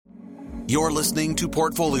You're listening to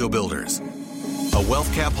Portfolio Builders, a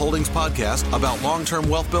WealthCap Holdings podcast about long-term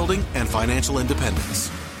wealth building and financial independence.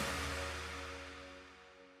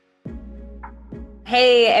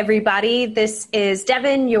 Hey, everybody. This is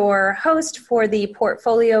Devin, your host for the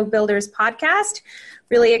Portfolio Builders podcast.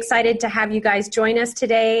 Really excited to have you guys join us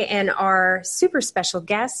today and our super special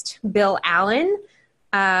guest, Bill Allen.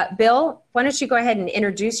 Bill, why don't you go ahead and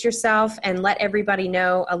introduce yourself and let everybody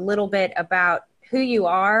know a little bit about who you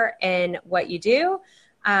are and what you do.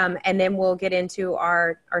 And then we'll get into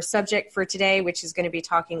our subject for today, which is going to be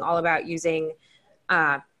talking all about using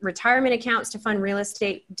retirement accounts to fund real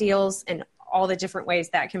estate deals and all the different ways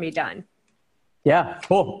that can be done. Yeah,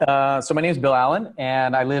 cool. So my name is Bill Allen,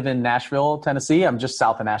 and I live in Nashville, Tennessee. I'm just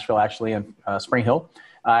south of Nashville, actually, in Spring Hill.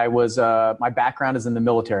 My background is in the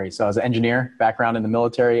military. So I was an engineer, background in the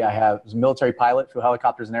military. Was a military pilot, flew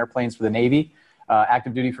helicopters and airplanes for the Navy,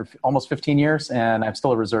 active duty for almost 15 years, and I'm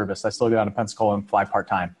still a reservist. I still go down to Pensacola and fly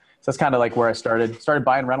part-time. So that's kind of like where I started. Started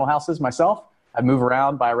buying rental houses myself. I'd move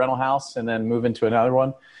around, buy a rental house, and then move into another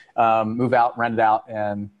one, move out, rent it out,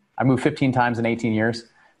 and I moved 15 times in 18 years.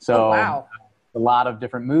 So wow. A lot of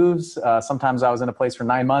different moves. Sometimes I was in a place for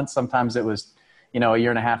 9 months. Sometimes it was, a year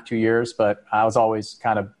and a half, 2 years, but I was always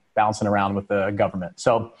kind of bouncing around with the government.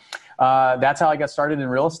 So that's how I got started in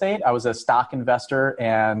real estate. I was a stock investor,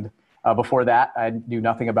 and before that, I knew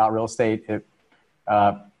nothing about real estate.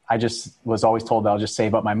 I just was always told that I'll just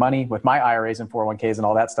save up my money with my IRAs and 401ks and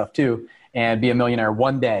all that stuff too, and be a millionaire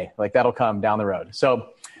one day. Like that'll come down the road.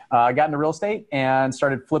 So I got into real estate and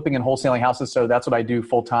started flipping and wholesaling houses. So that's what I do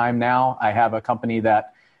full time now. I have a company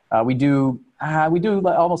that we do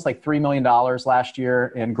almost like $3 million last year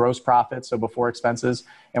in gross profit, so before expenses.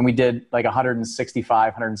 And we did like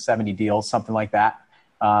 165, 170 deals, something like that,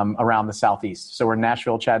 around the Southeast. So we're in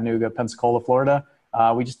Nashville, Chattanooga, Pensacola, Florida.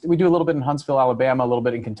 We do a little bit in Huntsville, Alabama, a little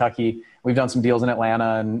bit in Kentucky. We've done some deals in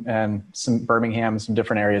Atlanta and some Birmingham, some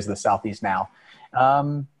different areas of the Southeast now.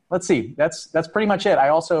 Let's see. That's pretty much it. I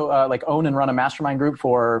also own and run a mastermind group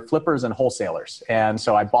for flippers and wholesalers. And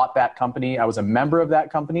so I bought that company. I was a member of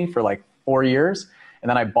that company for like 4 years. And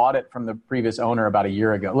then I bought it from the previous owner about a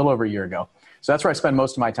little over a year ago. So that's where I spend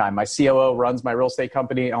most of my time. My COO runs my real estate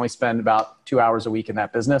company. I only spend about 2 hours a week in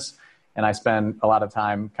that business. And I spend a lot of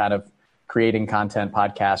time kind of creating content,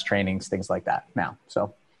 podcasts, trainings, things like that now.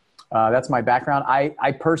 So that's my background.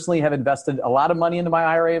 I personally have invested a lot of money into my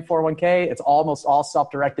IRA and 401k. It's almost all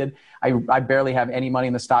self-directed. I barely have any money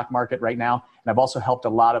in the stock market right now. And I've also helped a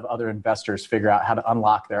lot of other investors figure out how to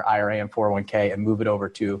unlock their IRA and 401k and move it over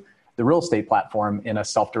to the real estate platform in a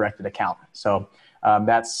self-directed account. So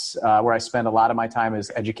that's where I spend a lot of my time, is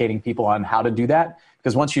educating people on how to do that.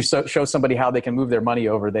 Because once you show somebody how they can move their money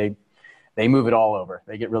over, they move it all over.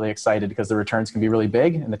 They get really excited because the returns can be really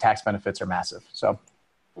big and the tax benefits are massive. So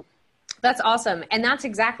that's awesome. And that's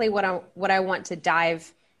exactly what I want to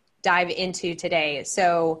dive into today.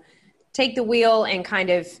 So take the wheel and kind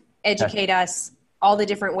of educate us all the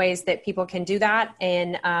different ways that people can do that,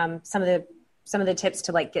 and some of the tips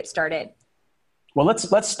to like get started. Well,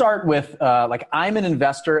 let's start with I'm an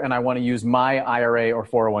investor and I want to use my IRA or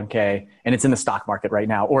 401k, and it's in the stock market right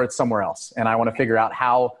now, or it's somewhere else, and I want to figure out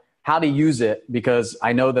how to use it, because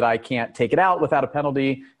I know that I can't take it out without a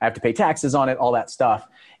penalty. I have to pay taxes on it, all that stuff.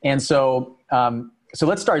 And so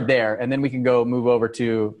let's start there, and then we can move over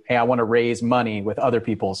to, hey, I want to raise money with other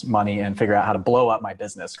people's money and figure out how to blow up my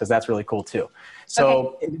business, because that's really cool too.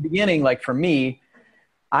 So In the beginning, like for me,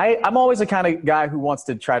 I'm always the kind of guy who wants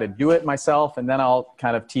to try to do it myself, and then I'll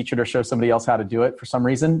kind of teach it or show somebody else how to do it. For some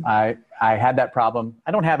reason, I had that problem.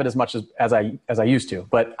 I don't have it as much as I used to,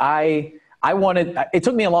 but it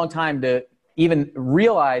took me a long time to even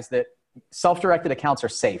realize that self-directed accounts are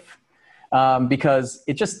safe. Because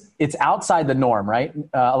it's outside the norm, right?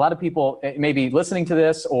 A lot of people may be listening to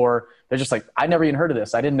this, or they're just like, I never even heard of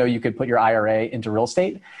this. I didn't know you could put your IRA into real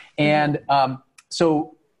estate. And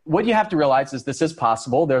so what you have to realize is this is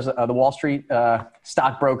possible. There's the Wall Street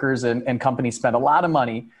stockbrokers and companies spend a lot of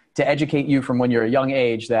money to educate you from when you're a young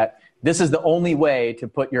age that this is the only way to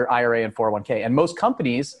put your IRA and 401k. And most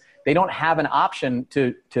companies, they don't have an option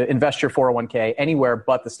to invest your 401k anywhere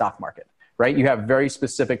but the stock market. Right? You have very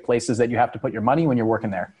specific places that you have to put your money when you're working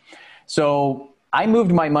there. So I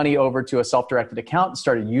moved my money over to a self-directed account and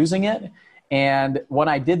started using it. And when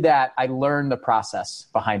I did that, I learned the process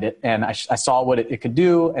behind it, and I saw what it could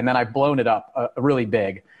do. And then I've blown it up really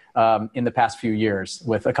big in the past few years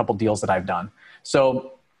with a couple deals that I've done.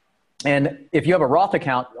 So, and if you have a Roth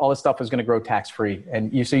account, all this stuff is going to grow tax-free.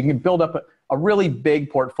 And so you can build up a really big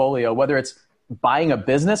portfolio, whether it's buying a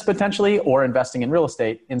business potentially or investing in real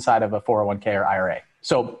estate inside of a 401k or IRA.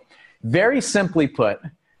 So very simply put,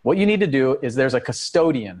 what you need to do is there's a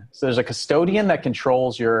custodian. So there's a custodian that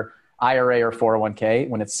controls your IRA or 401k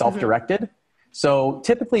when it's self-directed. So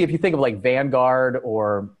typically, if you think of like Vanguard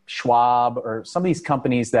or Schwab or some of these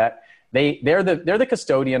companies that they're the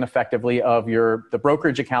custodian effectively of the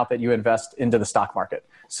brokerage account that you invest into the stock market.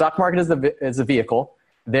 Stock market is the vehicle.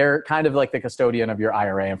 They're kind of like the custodian of your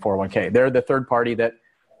IRA and 401k. They're the third party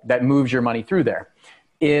that moves your money through there.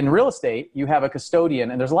 In real estate, you have a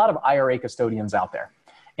custodian, and there's a lot of IRA custodians out there.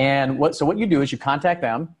 And what you do is you contact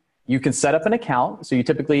them. You can set up an account. So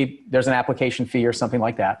there's an application fee or something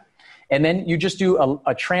like that. And then you just do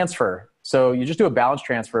a transfer. So you just do a balance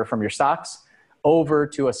transfer from your stocks over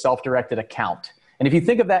to a self-directed account. And if you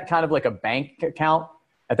think of that kind of like a bank account,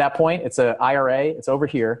 at that point, it's an IRA, it's over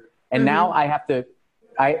here. And now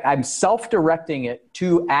I'm self-directing it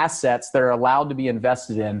to assets that are allowed to be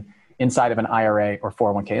invested inside of an IRA or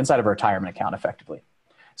 401k, inside of a retirement account effectively.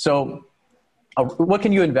 So what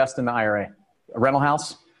can you invest in the IRA? A rental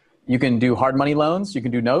house. You can do hard money loans. You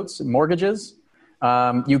can do notes, mortgages.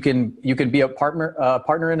 You can be a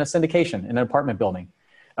partner in a syndication in an apartment building.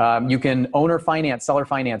 You can owner finance, seller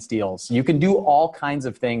finance deals. You can do all kinds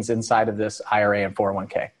of things inside of this IRA and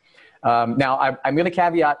 401k. Now, I'm going to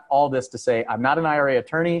caveat all this to say I'm not an IRA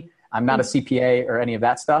attorney. I'm not a CPA or any of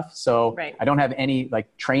that stuff. So I don't have any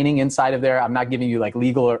like training inside of there. I'm not giving you like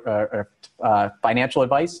legal or financial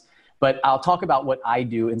advice. But I'll talk about what I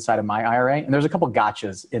do inside of my IRA. And there's a couple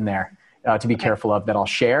gotchas in there to be careful of that I'll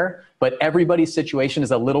share. But everybody's situation is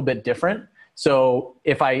a little bit different. So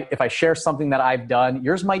if I share something that I've done,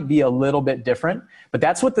 yours might be a little bit different. But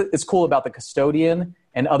that's what is cool about the custodian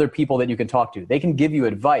and other people that you can talk to. They can give you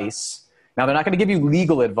advice. Now, they're not going to give you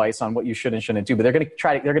legal advice on what you should and shouldn't do, but they're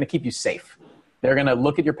going to keep you safe. They're going to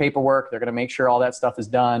look at your paperwork. They're going to make sure all that stuff is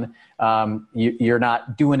done. You're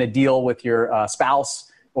not doing a deal with your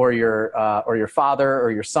spouse or your father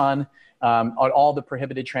or your son on all the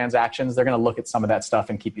prohibited transactions. They're going to look at some of that stuff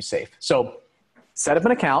and keep you safe. So set up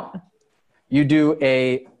an account. You do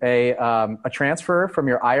a transfer from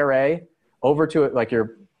your IRA over to like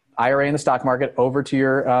your IRA in the stock market over to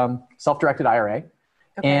your self-directed IRA.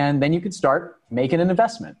 Okay. And then you can start making an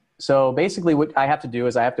investment. So basically what I have to do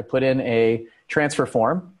is I have to put in a transfer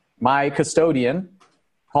form. My custodian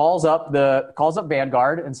calls up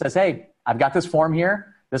Vanguard and says, hey, I've got this form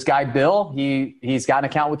here. This guy, Bill, he's got an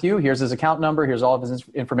account with you. Here's his account number. Here's all of his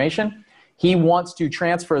information. He wants to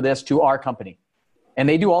transfer this to our company. And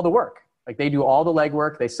they do all the work. Like they do all the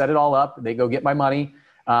legwork. They set it all up. They go get my money.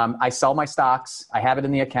 I sell my stocks. I have it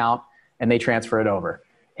in the account and they transfer it over.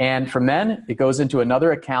 And from then it goes into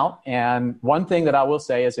another account. And one thing that I will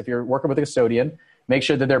say is if you're working with a custodian, make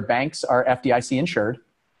sure that their banks are FDIC insured.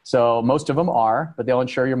 So most of them are, but they'll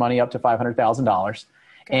insure your money up to $500,000.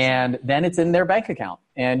 And then it's in their bank account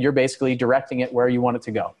and you're basically directing it where you want it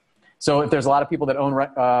to go. So if there's a lot of people that own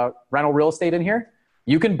rental real estate in here,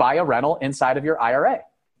 you can buy a rental inside of your IRA.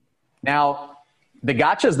 Now, the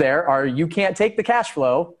gotchas there are you can't take the cash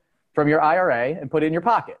flow from your IRA and put it in your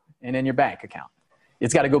pocket and in your bank account.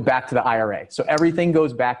 It's got to go back to the IRA. So everything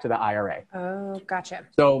goes back to the IRA. Oh, gotcha.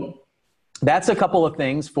 So that's a couple of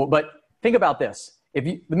things but think about this.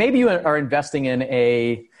 Maybe you're investing in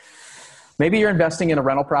a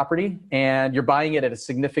rental property and you're buying it at a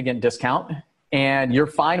significant discount and you're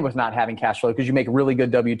fine with not having cash flow because you make really good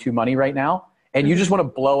W-2 money right now. And you just want to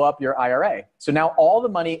blow up your IRA. So now all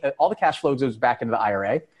the cash flow goes back into the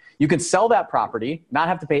IRA. You can sell that property, not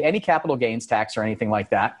have to pay any capital gains tax or anything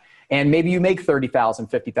like that. And maybe you make $30,000,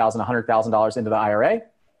 $50,000, $100,000 into the IRA,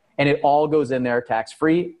 and it all goes in there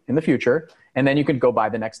tax-free in the future. And then you can go buy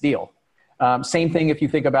the next deal. Same thing if you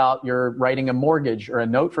think about you're writing a mortgage or a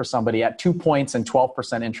note for somebody at 2 points and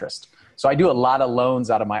 12% interest. So I do a lot of loans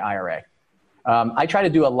out of my IRA. I try to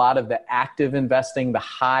do a lot of the active investing, the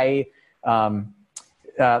high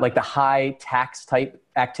tax type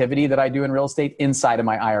activity that I do in real estate inside of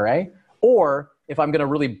my IRA, or if I'm going to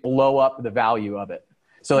really blow up the value of it.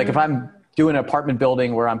 So like if I'm doing an apartment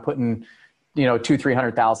building where I'm putting,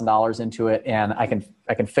 $200,000-$300,000 into it and I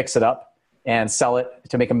can fix it up and sell it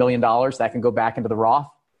to make $1 million, that can go back into the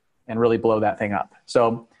Roth and really blow that thing up.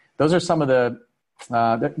 So those are some of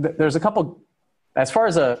there's a couple, as far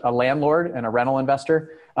as a landlord and a rental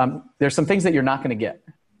investor, there's some things that you're not going to get.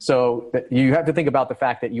 So you have to think about the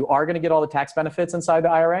fact that you are going to get all the tax benefits inside the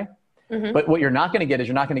IRA, but what you're not going to get is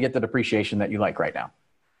you're not going to get the depreciation that you like right now.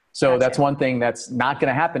 So that's one thing that's not going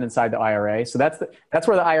to happen inside the IRA. So that's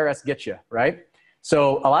where the IRS gets you, right?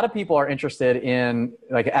 So a lot of people are interested in,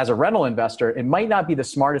 like as a rental investor, it might not be the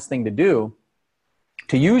smartest thing to do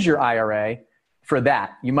to use your IRA for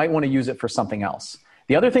that. You might want to use it for something else.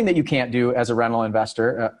 The other thing that you can't do as a rental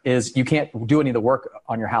investor is you can't do any of the work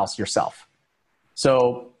on your house yourself.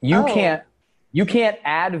 So you can't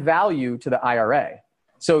add value to the IRA.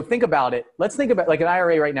 So think about it. Let's think about like an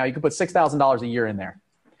IRA right now. You can put $6,000 a year in there.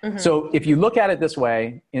 Mm-hmm. So if you look at it this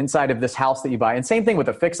way, inside of this house that you buy, and same thing with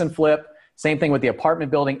a fix and flip, same thing with the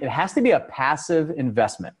apartment building, it has to be a passive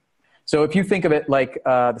investment. So if you think of it like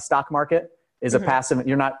the stock market is a passive,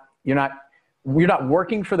 you're not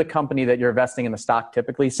working for the company that you're investing in the stock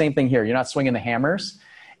typically. Same thing here. You're not swinging the hammers.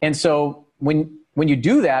 And so when you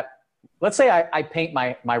do that, let's say I paint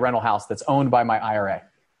my rental house that's owned by my IRA.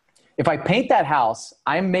 If I paint that house,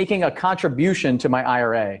 I'm making a contribution to my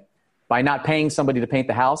IRA by not paying somebody to paint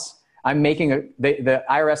the house. I'm making the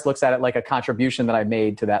IRS looks at it like a contribution that I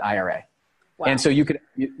made to that IRA. Wow. And so you could,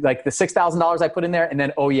 like the $6,000 I put in there, and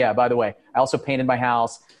then, oh yeah, by the way, I also painted my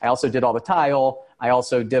house. I also did all the tile. I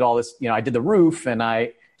also did all this, I did the roof, and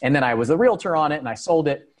then I was a realtor on it, and I sold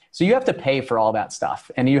it. So you have to pay for all that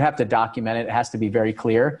stuff, and you have to document it. It has to be very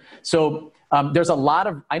clear. So I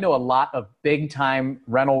know a lot of big time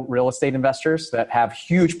rental real estate investors that have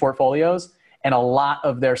huge portfolios, and a lot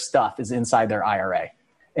of their stuff is inside their IRA.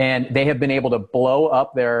 And they have been able to blow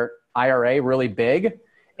up their IRA really big,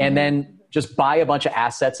 and then just buy a bunch of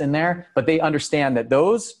assets in there, but they understand that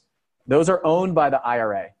those are owned by the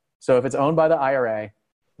IRA. So if it's owned by the IRA,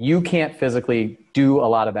 you can't physically do a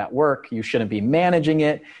lot of that work. You shouldn't be managing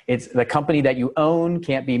it. It's the company that you own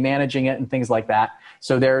can't be managing it and things like that.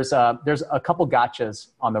 So there's a couple gotchas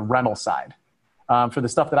on the rental side. For the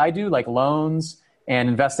stuff that I do, like loans and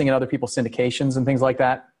investing in other people's syndications and things like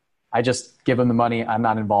that, I just give them the money. I'm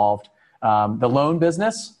not involved. The loan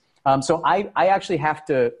business. So I actually have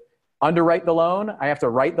to underwrite the loan. I have to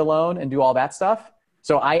write the loan and do all that stuff.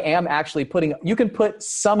 So I am actually you can put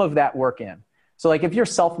some of that work in. So like if you're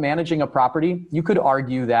self-managing a property, you could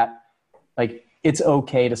argue that like it's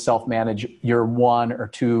okay to self-manage your 1 or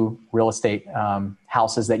 2 real estate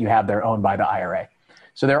houses that you have there owned by the IRA.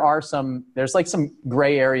 So there's like some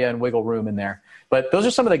gray area and wiggle room in there. But those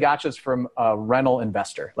are some of the gotchas from a rental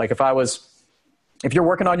investor. Like if you're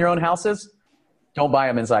working on your own houses, don't buy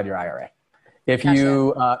them inside your IRA. If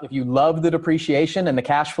you love the depreciation and the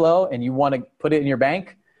cash flow and you want to put it in your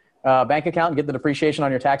bank account and get the depreciation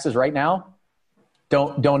on your taxes right now,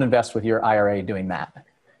 don't invest with your IRA doing that.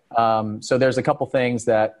 So there's a couple things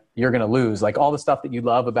that you're going to lose, like all the stuff that you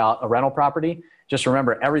love about a rental property. Just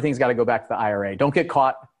remember, everything's got to go back to the IRA. Don't get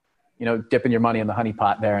caught, dipping your money in the honey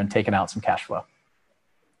pot there and taking out some cash flow.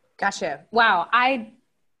 Gotcha. Wow. I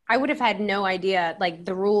would have had no idea, like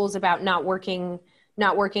the rules about not working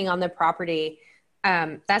on the property.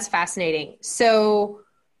 That's fascinating. So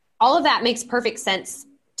all of that makes perfect sense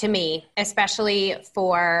to me, especially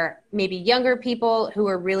for maybe younger people who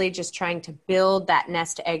are really just trying to build that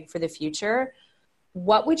nest egg for the future.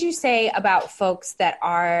 What would you say about folks that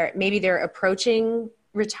they're approaching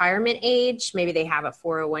retirement age? Maybe they have a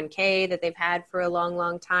 401k that they've had for a long,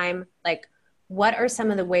 long time. Like, what are some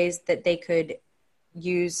of the ways that they could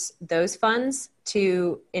use those funds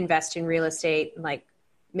to invest in real estate, like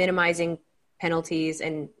minimizing penalties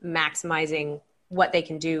and maximizing what they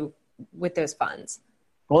can do with those funds?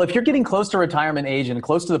 Well, if you're getting close to retirement age and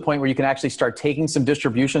close to the point where you can actually start taking some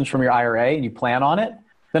distributions from your IRA and you plan on it,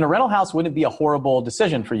 then a rental house wouldn't be a horrible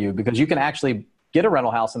decision for you, because you can actually get a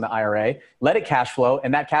rental house in the IRA, let it cash flow,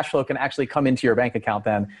 and that cash flow can actually come into your bank account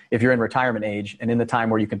then if you're in retirement age and in the time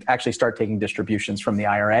where you can actually start taking distributions from the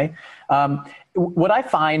IRA. What I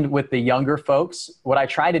find with the younger folks, what I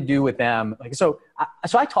try to do with them, so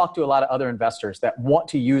I talk to a lot of other investors that want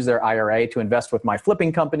to use their IRA to invest with my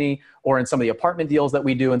flipping company or in some of the apartment deals that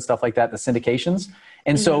we do and stuff like that, the syndications.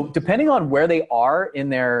 And so depending on where they are in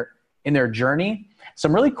their journey,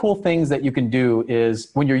 some really cool things that you can do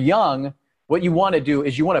is when you're young, what you want to do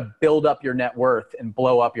is you want to build up your net worth and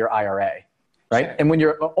blow up your IRA, right? Sure. And when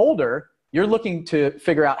you're older, you're looking to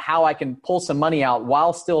figure out how I can pull some money out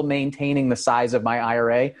while still maintaining the size of my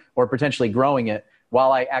IRA or potentially growing it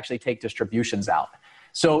while I actually take distributions out.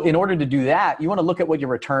 So in order to do that, you want to look at what your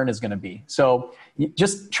return is going to be. So you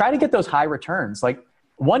just try to get those high returns. Like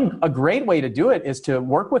a great way to do it is to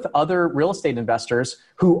work with other real estate investors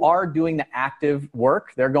who are doing the active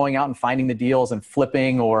work. They're going out and finding the deals and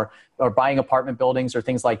flipping or buying apartment buildings or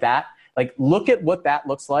things like that. Like look at what that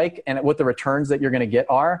looks like and what the returns that you're going to get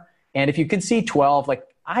are. And if you can see 12, like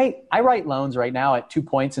I write loans right now at 2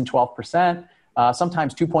 points and 12%,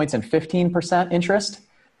 sometimes 2 points and 15% interest.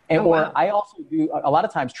 And or I also do a lot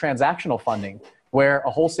of times transactional funding where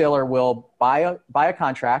a wholesaler will buy a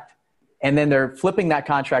contract and then they're flipping that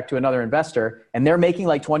contract to another investor and they're making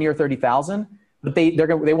like 20 or 30,000, but they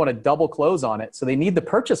want to double close on it. So they need the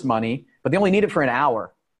purchase money but they only need it for an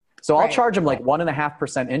hour. So I'll Right. charge them like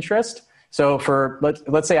 1.5% interest. So for,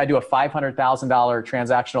 let's say I do a $500,000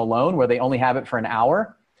 transactional loan where they only have it for an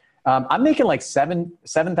hour. I'm making like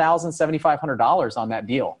 $7,500 on that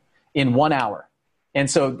deal in 1 hour. And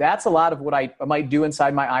so that's a lot of what I might do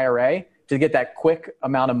inside my IRA to get that quick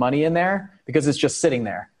amount of money in there because it's just sitting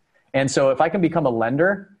there. And so if I can become a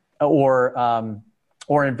lender or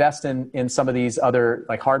invest in some of these other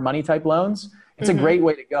like hard money type loans, it's a great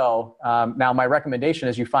way to go. Now, my recommendation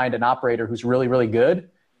is you find an operator who's really, really good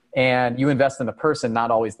and you invest in the person,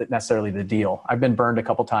 not always necessarily the deal. I've been burned a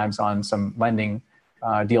couple times on some lending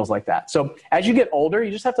deals like that. So as you get older,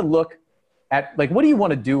 you just have to look at like, what do you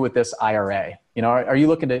want to do with this IRA? You know, are you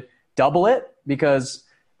looking to double it? Because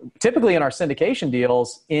typically in our syndication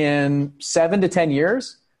deals, in 7 to 10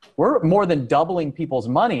 years, we're more than doubling people's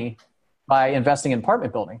money by investing in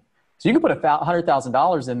apartment building. So you can put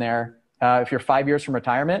 $100,000 in there if you're 5 years from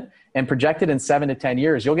retirement and projected in 7 to 10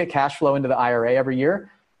 years, you'll get cash flow into the IRA every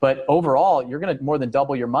year. But overall, you're going to more than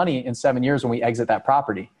double your money in 7 years when we exit that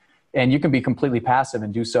property. And you can be completely passive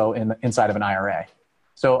and do so inside of an IRA.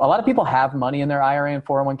 So a lot of people have money in their IRA and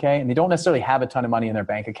 401k, and they don't necessarily have a ton of money in their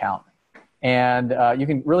bank account. And you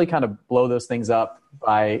can really kind of blow those things up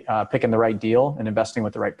by picking the right deal and investing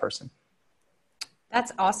with the right person.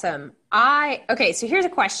 That's awesome. Okay, so here's a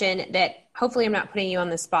question that hopefully I'm not putting you on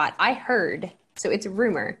the spot. I heard, so it's a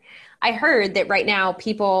rumor. I heard that right now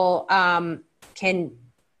people can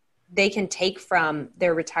take from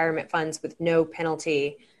their retirement funds with no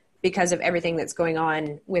penalty because of everything that's going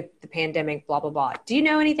on with the pandemic, blah, blah, blah. Do you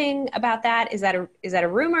know anything about that? Is that a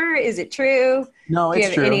rumor? Is it true? No,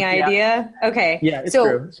 it's true. Do you have any idea? Yeah. Okay. Yeah, it's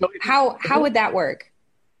true. So how would that work?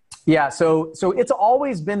 Yeah, so it's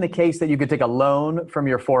always been the case that you could take a loan from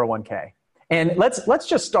your 401k. And let's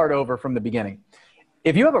just start over from the beginning.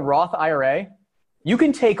 If you have a Roth IRA, you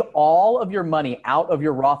can take all of your money out of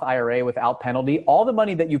your Roth IRA without penalty, all the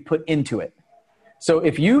money that you put into it. So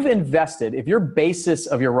if you've invested, if your basis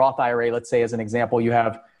of your Roth IRA, let's say as an example, you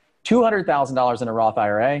have $200,000 in a Roth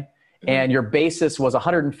IRA and your basis was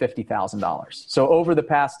 $150,000. So over the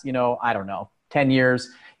past, 10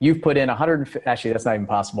 years, you've put in actually, that's not even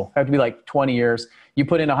possible. It have to be like 20 years. You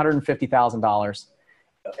put in $150,000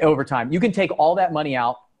 over time. You can take all that money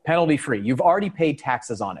out penalty free. You've already paid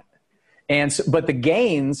taxes on it. But the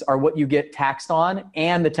gains are what you get taxed on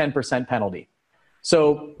and the 10% penalty.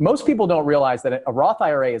 So most people don't realize that a Roth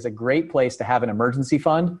IRA is a great place to have an emergency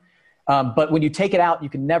fund. But when you take it out, you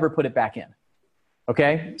can never put it back in.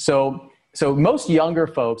 Okay. So most younger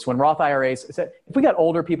folks, when Roth IRAs, if we got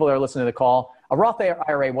older people that are listening to the call, a Roth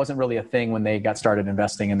IRA wasn't really a thing when they got started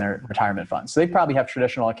investing in their retirement funds. So they probably have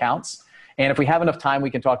traditional accounts. And if we have enough time, we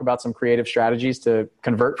can talk about some creative strategies to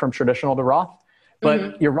convert from traditional to Roth.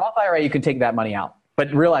 But your Roth IRA, you can take that money out.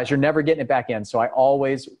 But realize you're never getting it back in. So I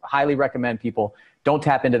always highly recommend people don't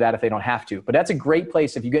tap into that if they don't have to. But that's a great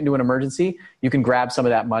place. If you get into an emergency, you can grab some of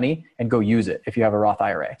that money and go use it if you have a Roth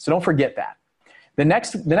IRA. So don't forget that. The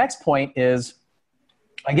next point is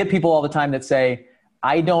I get people all the time that say,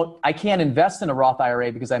 I can't invest in a Roth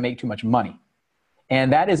IRA because I make too much money.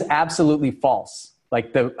 And that is absolutely false.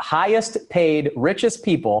 Like the highest paid, richest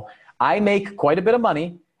people, I make quite a bit of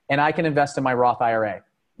money and I can invest in my Roth IRA.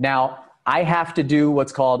 Now, I have to do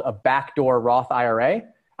what's called a backdoor Roth IRA.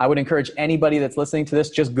 I would encourage anybody that's listening to this,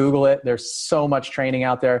 just Google it. There's so much training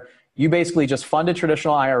out there. You basically just fund a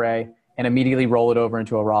traditional IRA and immediately roll it over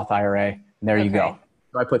into a Roth IRA. And there you go.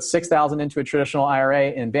 So I put $6,000 into a traditional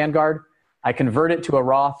IRA in Vanguard. I convert it to a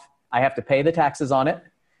Roth. I have to pay the taxes on it.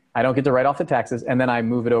 I don't get to write off the taxes. And then I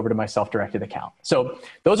move it over to my self-directed account. So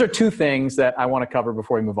those are two things that I want to cover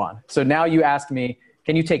before we move on. So now you asked me,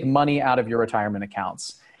 can you take money out of your retirement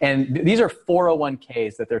accounts? And these are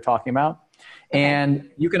 401ks that they're talking about. And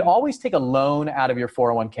you can always take a loan out of your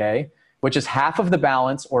 401k, which is half of the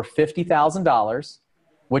balance or $50,000,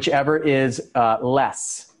 whichever is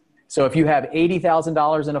less. So if you have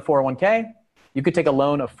 $80,000 in a 401k, you could take a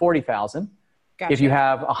loan of $40,000. Gotcha. If you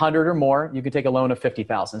have 100 or more, you could take a loan of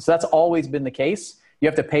 $50,000. So that's always been the case. You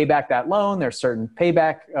have to pay back that loan. There's certain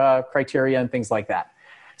payback criteria and things like that.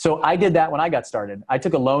 So I did that when I got started. I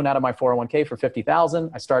took a loan out of my 401k for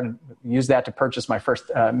 $50,000. Used that to purchase my first,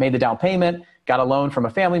 made the down payment, got a loan from a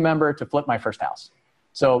family member to flip my first house.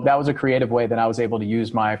 So that was a creative way that I was able to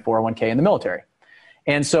use my 401k in the military.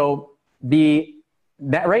 And so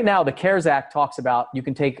right now the CARES Act talks about you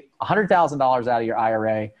can take $100,000 out of your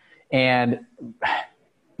IRA and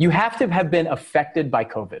you have to have been affected by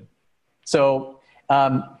COVID. So,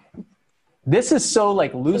 this is so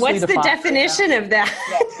like loosely defined. What's the definition of that?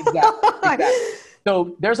 Yeah, exactly.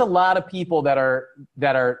 So there's a lot of people that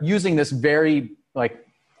are using this very like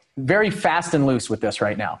very fast and loose with this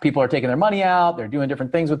right now. People are taking their money out. They're doing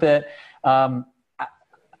different things with it.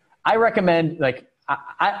 I recommend, like,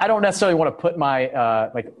 I don't necessarily want to put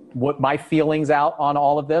my what my feelings out on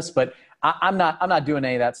all of this, but I'm not doing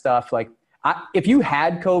any of that stuff. Like, if you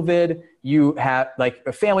had COVID, you have, like,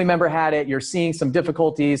 a family member had it, you're seeing some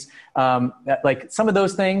difficulties, like some of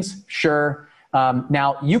those things, sure.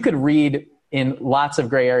 Now you could read in lots of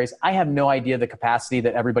gray areas. I have no idea the capacity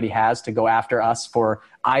that everybody has to go after us for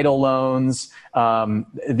EIDL loans,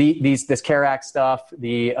 this CARE Act stuff.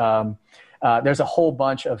 There's a whole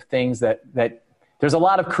bunch of things that there's a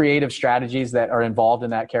lot of creative strategies that are involved in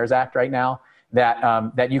that CARES Act right now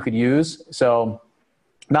that you could use. So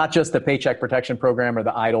not just the Paycheck Protection Program or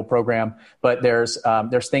the EIDL program, but there's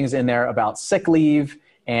things in there about sick leave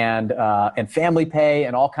and family pay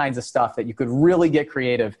and all kinds of stuff that you could really get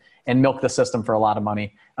creative and milk the system for a lot of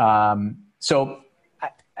money. So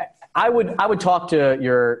I would talk to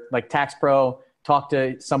your, like, tax pro, talk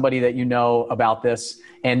to somebody that you know about this,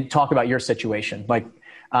 and talk about your situation. Like,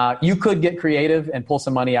 you could get creative and pull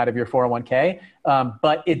some money out of your 401k,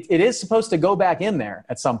 but it is supposed to go back in there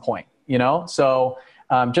at some point, you know? So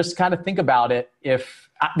just kind of think about it. If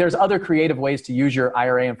there's other creative ways to use your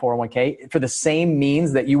IRA and 401k for the same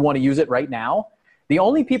means that you want to use it right now, the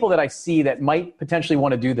only people that I see that might potentially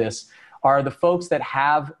want to do this are the folks that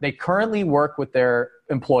they currently work with their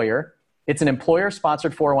employer. It's an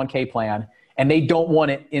employer-sponsored 401k plan, and they don't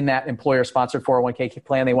want it in that employer-sponsored 401k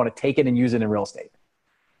plan. They want to take it and use it in real estate.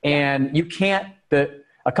 And you can't,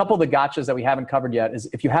 a couple of the gotchas that we haven't covered yet is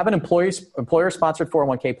if you have an employer-sponsored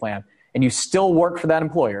 401k plan and you still work for that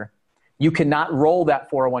employer, you cannot roll that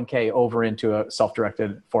 401k over into a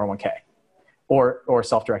self-directed 401k or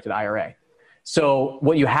self-directed IRA. So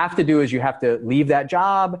what you have to do is you have to leave that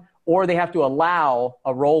job, or they have to allow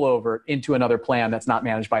a rollover into another plan that's not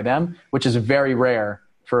managed by them, which is very rare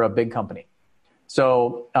for a big company.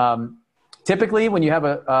 So typically when you have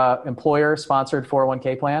a employer-sponsored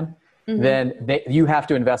 401k plan, then you have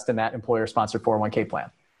to invest in that employer-sponsored 401k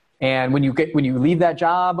plan. And when you leave that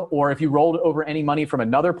job, or if you rolled over any money from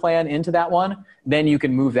another plan into that one, then you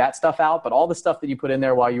can move that stuff out. But all the stuff that you put in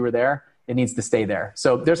there while you were there, it needs to stay there.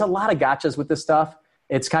 So there's a lot of gotchas with this stuff.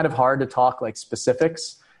 It's kind of hard to talk like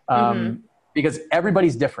specifics because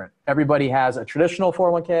everybody's different. Everybody has a traditional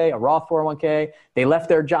 401k, a Roth 401k. They left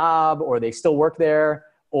their job, or they still work there.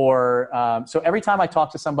 Or so every time I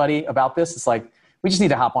talk to somebody about this, it's like, we just need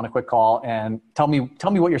to hop on a quick call and tell me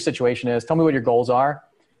what your situation is. Tell me what your goals are.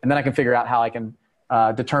 And then I can figure out how I can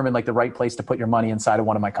determine, like, the right place to put your money inside of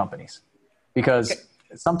one of my companies. Because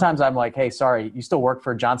sometimes I'm like, hey, sorry, you still work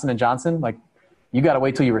for Johnson & Johnson? Like, you got to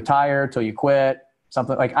wait till you retire, till you quit,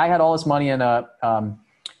 something. Like, I had all this money in a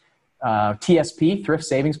TSP, Thrift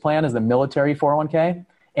Savings Plan, as the military 401k.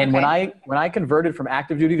 And when I converted from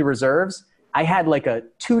active duty to reserves, I had like a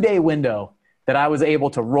 2-day window that I was able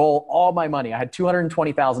to roll all my money. I had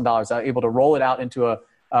 $220,000. I was able to roll it out into a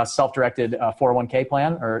self-directed 401k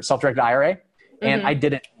plan or self-directed IRA. And I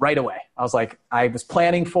did it right away. I was like, I was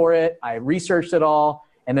planning for it. I researched it all.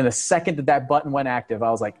 And then the second that button went active, I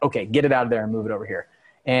was like, okay, get it out of there and move it over here.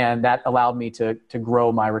 And that allowed me to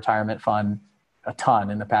grow my retirement fund a ton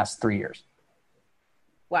in the past 3 years.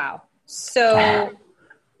 Wow. So,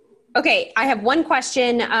 okay, I have one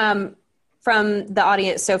question from the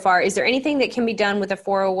audience so far. Is there anything that can be done with a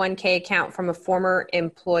 401k account from a former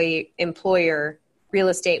employer real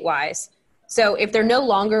estate wise? So if they're no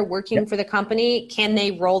longer working for the company, can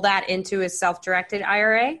they roll that into a self-directed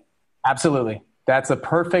IRA? Absolutely. That's the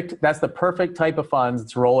perfect type of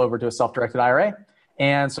funds to roll over to a self-directed IRA.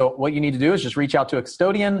 And so what you need to do is just reach out to a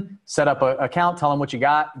custodian, set up an account, tell them what you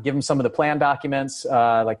got, give them some of the plan documents,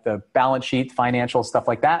 like the balance sheet, financial stuff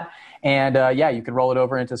like that. And you can roll it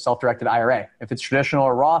over into a self-directed IRA. If it's traditional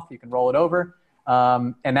or Roth, you can roll it over.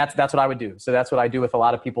 And that's what I would do. So that's what I do with a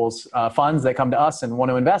lot of people's funds that come to us and want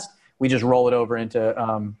to invest. We just roll it over into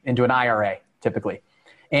an IRA typically.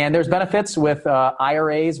 And there's benefits with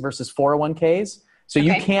IRAs versus 401ks. So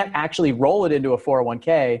you can't actually roll it into a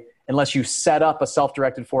 401k unless you set up a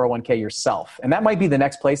self-directed 401k yourself. And that might be the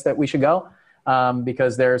next place that we should go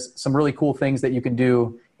because there's some really cool things that you can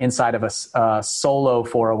do inside of a solo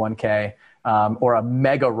 401k or a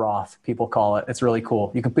mega Roth, people call it. It's really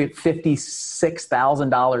cool. You can put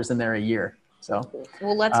 $56,000 in there a year. So,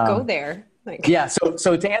 well, let's go there. Yeah.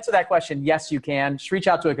 So to answer that question, yes, you can. Just reach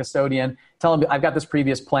out to a custodian. Tell them, I've got this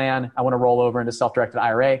previous plan. I want to roll over into self-directed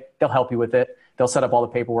IRA. They'll help you with it. They'll set up all the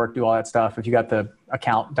paperwork, do all that stuff. If you got the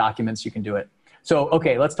account documents, you can do it. So,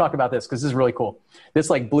 okay, let's talk about this because this is really cool. This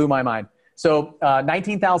blew my mind. So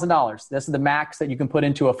 $19,000. This is the max that you can put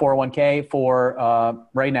into a 401k for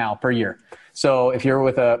right now per year. So if you're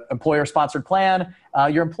with a employer-sponsored plan,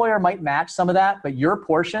 your employer might match some of that, but your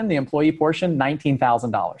portion, the employee portion,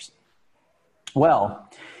 $19,000. Well,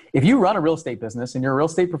 if you run a real estate business and you're a real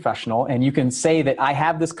estate professional and you can say that I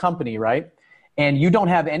have this company, right? And you don't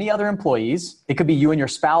have any other employees, it could be you and your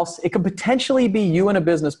spouse, it could potentially be you and a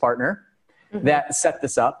business partner that set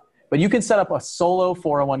this up, but you can set up a solo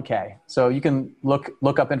 401k. So you can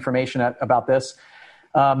look up information about this.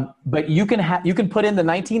 But you can put in the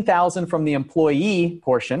 $19,000 from the employee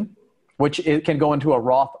portion, which it can go into a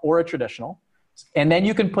Roth or a traditional. And then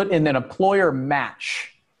you can put in an employer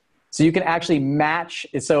match. So you can actually match.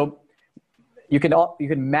 So you can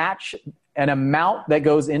match an amount that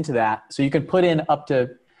goes into that. So you can put in up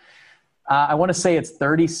to, I want to say it's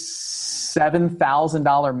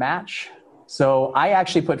 $37,000 match. So I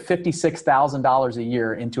actually put $56,000 a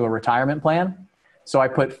year into a retirement plan. So I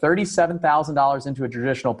put $37,000 into a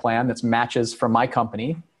traditional plan that's matches from my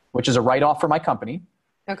company, which is a write-off for my company.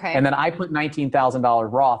 Okay. And then I put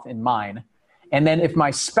 $19,000 Roth in mine. And then if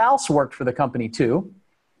my spouse worked for the company too,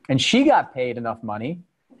 and she got paid enough money,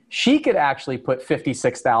 she could actually put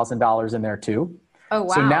 $56,000 in there too. Oh,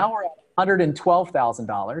 wow. So now we're at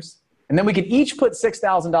 $112,000. And then we could each put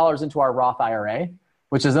 $6,000 into our Roth IRA,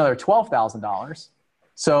 which is another $12,000.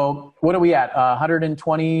 So what are we at?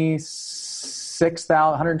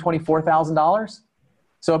 $124,000.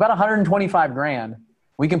 So about $125,000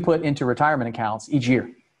 we can put into retirement accounts each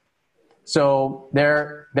year. So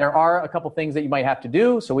there are a couple things that you might have to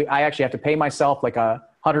do. So I actually have to pay myself like a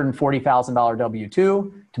 $140,000 W-2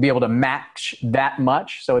 to be able to match that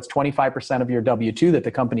much. So it's 25% of your W-2 that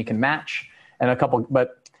the company can match, and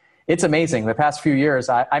but it's amazing. The past few years,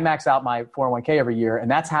 I max out my 401k every year,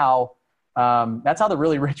 and that's how the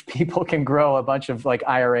really rich people can grow a bunch of like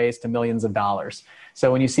IRAs to millions of dollars.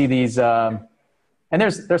 So when you see these, and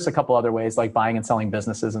there's a couple other ways like buying and selling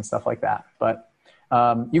businesses and stuff like that, but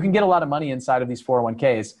you can get a lot of money inside of these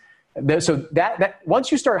 401ks. So that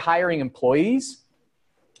once you start hiring employees,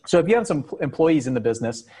 so if you have some employees in the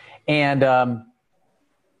business, and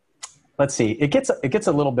let's see, it gets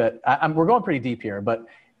a little bit. We're going pretty deep here, but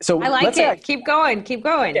so I like it. Keep going.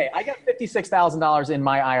 Okay, I got $56,000 in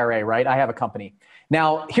my IRA, right? I have a company.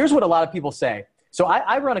 Now, here's what a lot of people say. So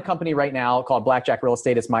I run a company right now called Blackjack Real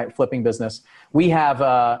Estate. It's my flipping business. We have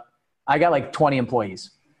I got like 20 employees.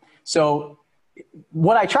 So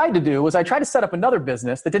what I tried to do was I tried to set up another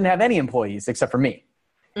business that didn't have any employees except for me.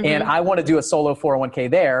 Mm-hmm. And I want to do a solo 401k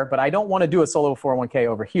there, but I don't want to do a solo 401k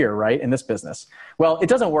over here, right, in this business. Well, it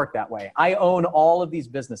doesn't work that way. I own all of these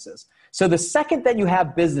businesses. So the second that you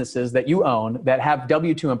have businesses that you own that have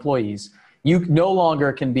W-2 employees, you no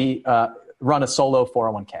longer can run a solo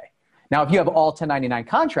 401k. Now, if you have all 1099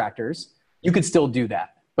 contractors, you could still do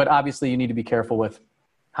that. But obviously, you need to be careful with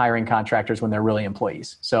hiring contractors when they're really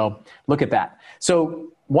employees. So look at that.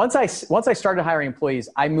 So once I started hiring employees,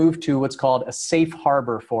 I moved to what's called a safe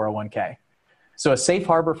harbor 401k. So a safe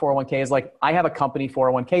harbor 401k is like I have a company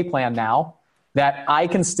 401k plan now that I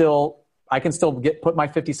can still put my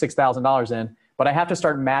 $56,000 in, but I have to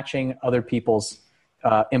start matching other people's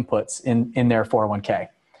inputs in their 401k.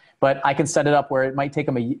 But I can set it up where it might take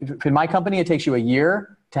them in my company, it takes you a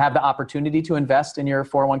year to have the opportunity to invest in your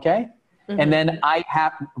 401k. Mm-hmm. And then I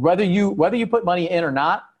have, whether you put money in or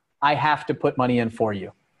not, I have to put money in for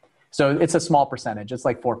you. So it's a small percentage. It's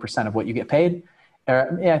like 4% of what you get paid.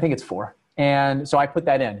 I think it's 4. And so I put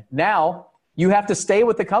that in. Now you have to stay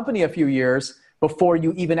with the company a few years before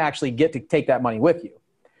you even actually get to take that money with you.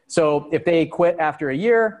 So if they quit after a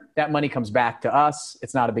year, that money comes back to us.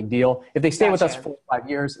 It's not a big deal. If they stay with us for 5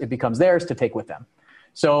 years, it becomes theirs to take with them.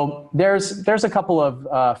 So there's a couple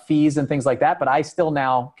of fees and things like that, but I still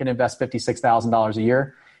now can invest $56,000 a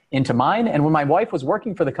year into mine. And when my wife was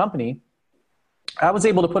working for the company, I was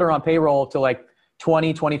able to put her on payroll to like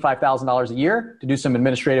 $25,000 a year to do some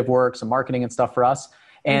administrative work, some marketing and stuff for us.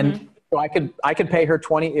 And so I could pay her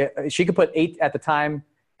 20. She could put 8 at the time.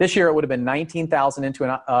 This year it would have been 19,000 into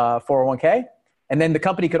a 401k, and then the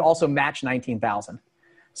company could also match 19,000.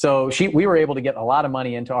 So we were able to get a lot of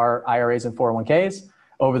money into our IRAs and 401ks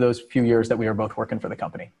over those few years that we were both working for the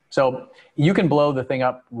company. So you can blow the thing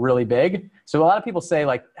up really big. So a lot of people say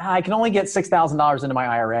like, I can only get $6,000 into my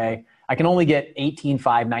IRA. I can only get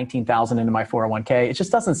 19,000 into my 401k. It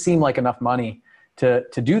just doesn't seem like enough money to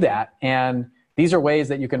do that. And these are ways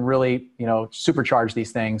that you can really, supercharge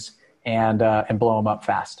these things and blow them up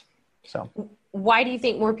fast. So why do you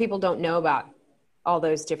think more people don't know about all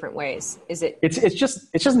those different ways? Is it? It's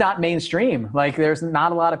just not mainstream. Like there's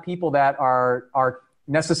not a lot of people that are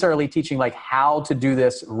necessarily teaching like how to do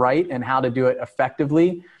this right and how to do it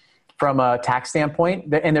effectively from a tax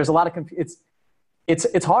standpoint. And there's a lot of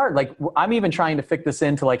it's hard. Like I'm even trying to fit this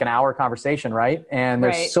into like an hour conversation, right? And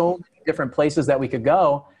there's so many different places that we could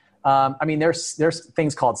go. I mean, there's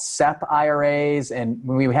things called SEP IRAs, and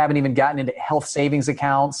we haven't even gotten into health savings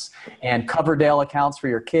accounts and Coverdale accounts for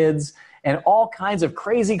your kids, and all kinds of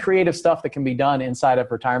crazy creative stuff that can be done inside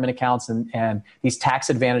of retirement accounts and these tax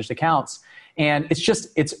advantaged accounts. And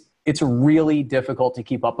it's really difficult to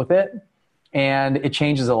keep up with it, and it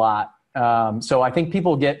changes a lot. So I think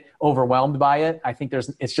people get overwhelmed by it. I think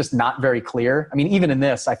it's just not very clear. I mean, even in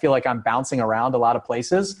this, I feel like I'm bouncing around a lot of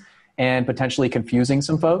places and potentially confusing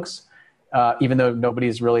some folks, even though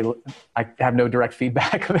I have no direct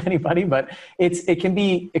feedback of anybody, but it can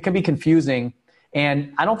be confusing.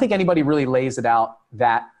 And I don't think anybody really lays it out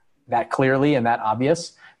that clearly and that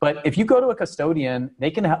obvious. But if you go to a custodian,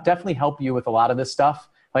 they can definitely help you with a lot of this stuff.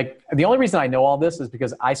 Like the only reason I know all this is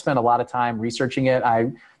because I spent a lot of time researching it.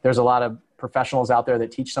 There's a lot of professionals out there that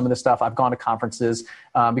teach some of this stuff. I've gone to conferences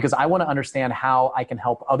because I want to understand how I can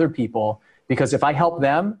help other people. Because if I help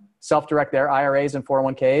them self-direct their IRAs and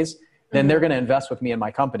 401ks, then they're going to invest with me in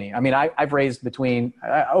my company. I mean, I've raised between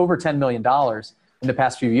over $10 million in the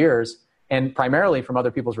past few years, and primarily from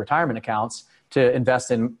other people's retirement accounts to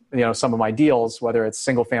invest in some of my deals, whether it's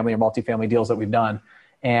single family or multifamily deals that we've done.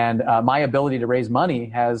 And my ability to raise money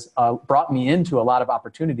has brought me into a lot of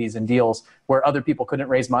opportunities and deals where other people couldn't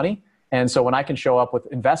raise money. And so when I can show up with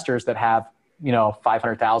investors that have,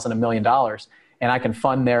 $500,000, $1 million, and I can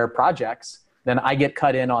fund their projects, then I get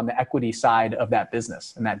cut in on the equity side of that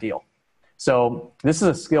business and that deal. So this is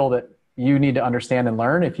a skill that you need to understand and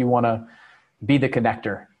learn if you want to be the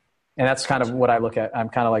connector. And that's kind of what I look at. I'm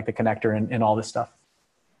kind of like the connector in all this stuff.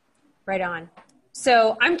 Right on.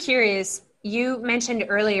 So I'm curious, you mentioned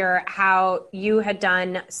earlier how you had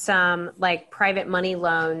done some like private money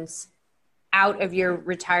loans out of your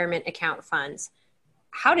retirement account funds.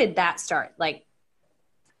 How did that start? Like,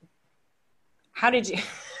 how did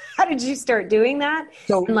you start doing that?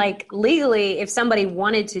 So, and like legally, if somebody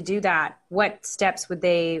wanted to do that, what steps would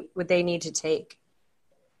they need to take?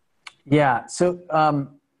 Yeah. So,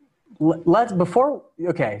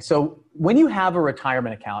 so when you have a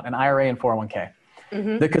retirement account, an IRA and 401k,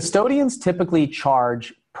 the custodians typically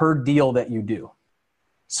charge per deal that you do.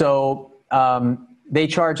 So they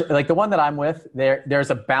charge, like the one that I'm with, there's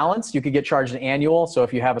a balance. You could get charged an annual. So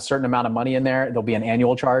if you have a certain amount of money in there, there'll be an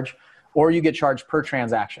annual charge, or you get charged per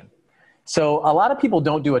transaction. So a lot of people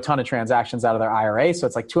don't do a ton of transactions out of their IRA. So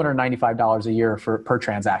it's like $295 a year per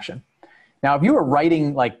transaction. Now, if you were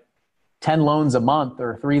writing like 10 loans a month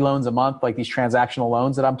or 3 loans a month, like these transactional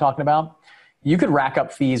loans that I'm talking about, you could rack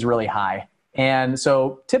up fees really high. And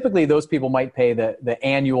so typically those people might pay the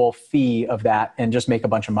annual fee of that and just make a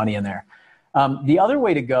bunch of money in there. The other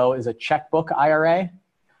way to go is a checkbook IRA.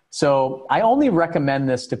 So I only recommend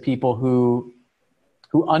this to people who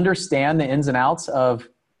understand the ins and outs of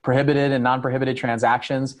prohibited and non-prohibited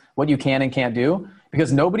transactions, what you can and can't do,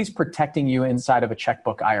 because nobody's protecting you inside of a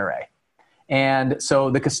checkbook IRA. And so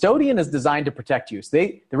the custodian is designed to protect you. So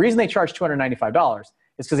the reason they charge $295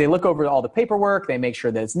 is because they look over all the paperwork, they make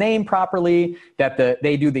sure that it's named properly, that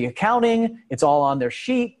they do the accounting, it's all on their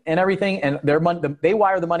sheet and everything, and they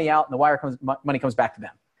wire the money out and the money comes back to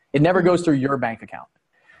them. It never goes through your bank account.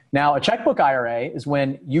 Now, a checkbook IRA is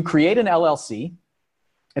when you create an LLC.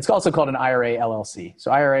 It's also called an IRA LLC.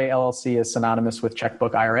 So IRA LLC is synonymous with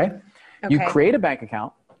checkbook IRA. Okay. You create a bank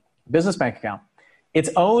account, business bank account. It's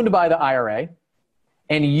owned by the IRA,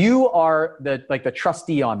 and you are the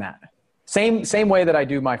trustee on that. Same way that I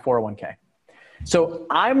do my 401k. So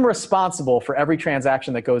I'm responsible for every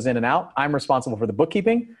transaction that goes in and out. I'm responsible for the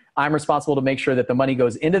bookkeeping. I'm responsible to make sure that the money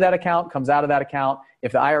goes into that account, comes out of that account.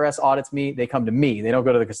 If the IRS audits me, they come to me. They don't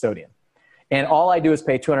go to the custodian. And all I do is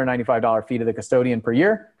pay $295 fee to the custodian per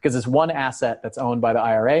year because this one asset that's owned by the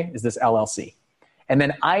IRA is this LLC. And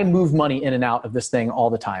then I move money in and out of this thing all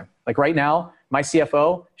the time. Like right now, my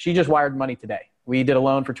CFO, she just wired money today. We did a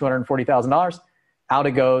loan for $240,000. Out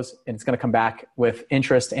it goes, and it's going to come back with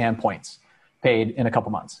interest and points paid in a couple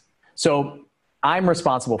months. So I'm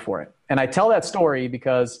responsible for it. And I tell that story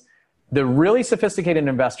because the really sophisticated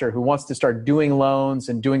investor who wants to start doing loans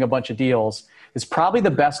and doing a bunch of deals is probably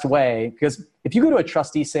the best way, because if you go to a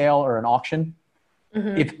trustee sale or an auction,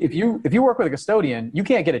 if you work with a custodian, you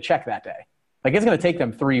can't get a check that day. Like it's going to take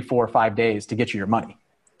them 3, 4, 5 days to get you your money.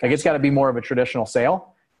 Like it's got to be more of a traditional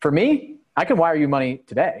sale. For me, I can wire you money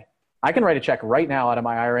today. I can write a check right now out of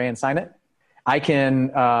my IRA and sign it. I can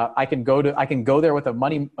go there with a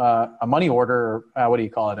money order, or what do you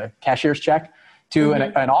call it, a cashier's check, to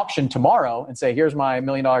an auction tomorrow and say, here's my $1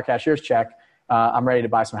 million cashier's check. I'm ready to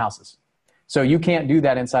buy some houses. So you can't do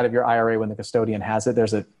that inside of your IRA when the custodian has it.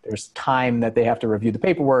 There's time that they have to review the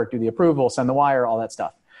paperwork, do the approval, send the wire, all that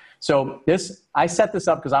stuff. So I set this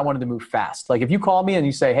up because I wanted to move fast. Like if you call me and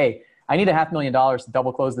you say, hey, I need $500,000 to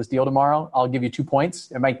double close this deal tomorrow, I'll give you 2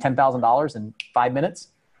 points and make $10,000 in 5 minutes.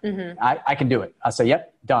 Mm-hmm. I can do it. I say,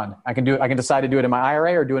 yep, done. I can do it. I can decide to do it in my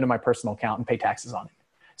IRA or do it in my personal account and pay taxes on it.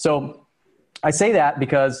 So I say that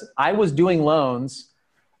because I was doing loans.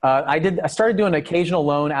 I started doing an occasional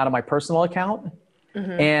loan out of my personal account,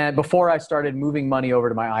 and before I started moving money over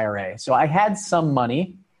to my IRA. So I had some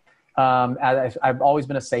money. I've always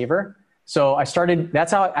been a saver. So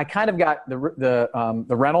that's how I kind of got the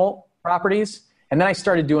rental properties. And then I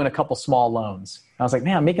started doing a couple small loans. I was like,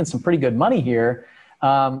 man, I'm making some pretty good money here.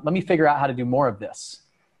 Let me figure out how to do more of this.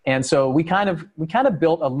 And so we kind of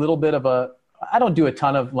built a little bit of I don't do a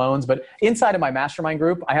ton of loans, but inside of my mastermind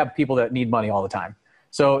group, I have people that need money all the time.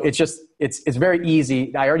 So it's very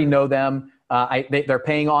easy. I already know them. They're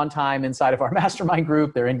paying on time inside of our mastermind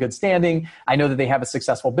group. They're in good standing. I know that they have a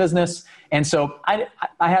successful business. And so I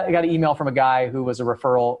got an email from a guy who was a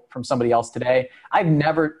referral from somebody else today. I've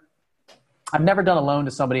never done a loan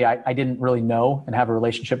to somebody I didn't really know and have a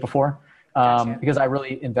relationship before. Gotcha. Because I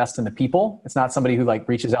really invest in the people. It's not somebody who like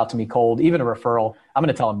reaches out to me cold, even a referral. I'm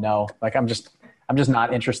going to tell them no. Like I'm just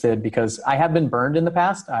not interested because I have been burned in the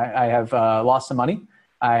past. I have lost some money.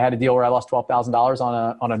 I had a deal where I lost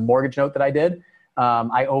 $12,000 on a mortgage note that I did.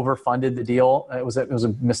 I overfunded the deal. It was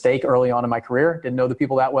a mistake early on in my career. Didn't know the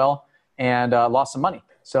people that well and lost some money.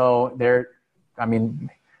 So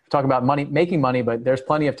talk about making money, but there's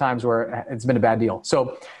plenty of times where it's been a bad deal.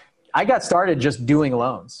 So I got started just doing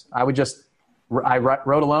loans. I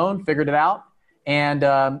wrote a loan, figured it out. And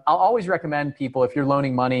I'll always recommend people, if you're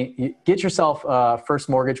loaning money, get yourself a first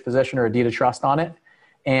mortgage position or a deed of trust on it.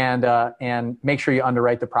 And make sure you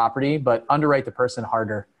underwrite the property, but underwrite the person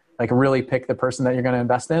harder. Like really pick the person that you're going to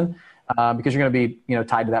invest in, because you're going to be,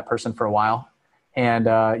 tied to that person for a while, and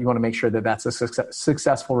you want to make sure that that's a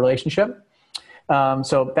successful relationship.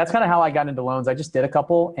 So that's kind of how I got into loans. I just did a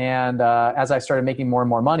couple, and as I started making more and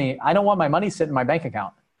more money, I don't want my money sitting in my bank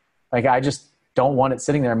account. Like I just don't want it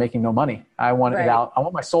sitting there making no money. I want it out. I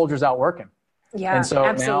want my soldiers out working. Yeah, and so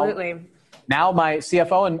absolutely. Now my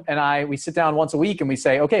CFO and I, we sit down once a week and we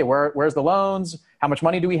say, okay, where's the loans? How much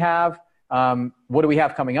money do we have? What do we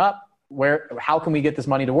have coming up? How can we get this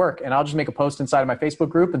money to work? And I'll just make a post inside of my Facebook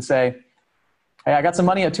group and say, hey, I got some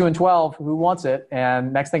money at 2 and 12. Who wants it?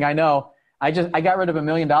 And next thing I know, I got rid of $1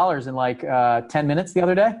 million in like 10 minutes the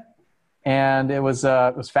other day. And it was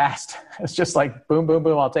fast. It's just like boom, boom,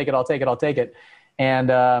 boom. I'll take it. And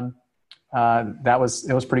it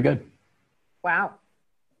was pretty good. Wow.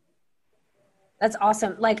 That's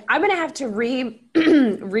awesome. Like I'm going to have to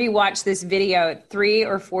rewatch this video 3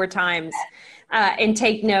 or 4 times and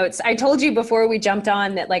take notes. I told you before we jumped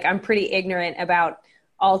on that like I'm pretty ignorant about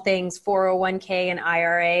all things 401k and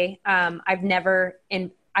IRA.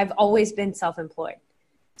 I've always been self-employed.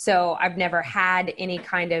 So I've never had any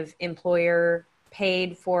kind of employer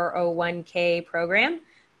paid 401k program.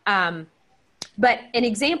 But an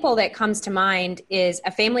example that comes to mind is a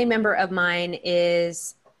family member of mine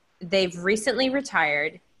they've recently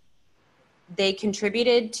retired. They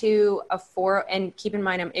contributed to and keep in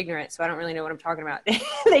mind I'm ignorant, so I don't really know what I'm talking about.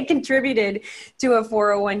 They contributed to a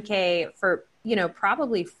 401k for,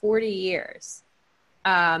 probably 40 years.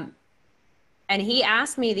 And he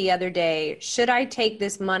asked me the other day, should I take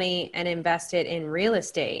this money and invest it in real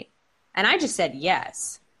estate? And I just said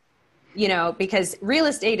yes, because real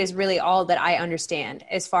estate is really all that I understand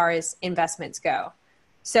as far as investments go.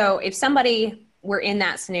 So if somebody were in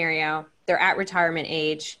that scenario, they're at retirement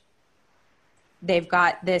age, they've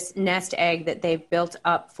got this nest egg that they've built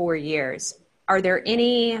up for years. Are there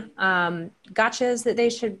any gotchas that they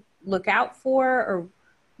should look out for, or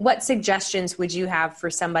what suggestions would you have for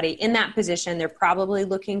somebody in that position? They're probably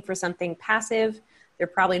looking for something passive. They're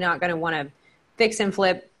probably not going to want to fix and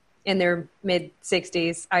flip in their mid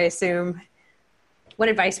 60s, I assume. What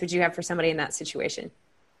advice would you have for somebody in that situation?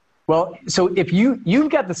 Well, so if you've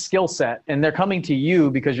got the skill set and they're coming to you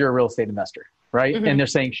because you're a real estate investor, right? Mm-hmm. And they're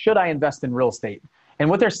saying, should I invest in real estate? And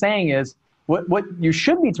what they're saying is, what you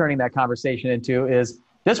should be turning that conversation into is,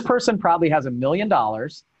 this person probably has $1 million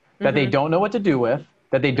that they don't know what to do with,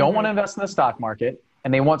 that they don't want to invest in the stock market,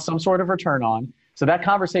 and they want some sort of return on. So that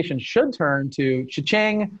conversation should turn to,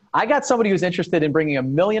 cha-ching, I got somebody who's interested in bringing $1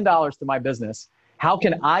 million to my business. How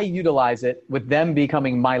can I utilize it with them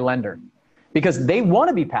becoming my lender? Because they want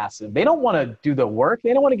to be passive. They don't want to do the work.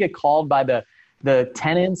 They don't want to get called by the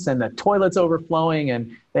tenants and the toilets overflowing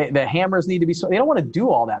and the hammers need to be, they don't want to do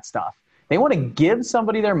all that stuff. They want to give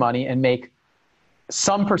somebody their money and make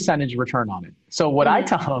some percentage return on it. So what I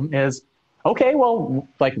tell them is, okay, well,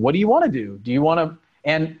 like, what do you want to do? Do you want to,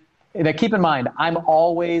 and keep in mind, I'm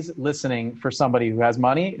always listening for somebody who has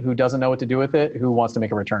money, who doesn't know what to do with it, who wants to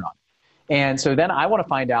make a return on it. And so then I want to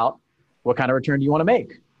find out, what kind of return do you want to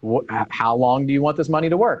make? How long do you want this money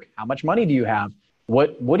to work? How much money do you have?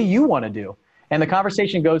 What do you want to do? And the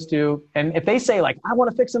conversation goes to, and if they say like, I want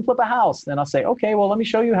to fix and flip a house, then I'll say, okay, well, let me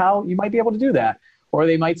show you how you might be able to do that. Or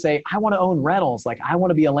they might say, I want to own rentals. Like, I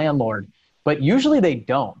want to be a landlord. But usually they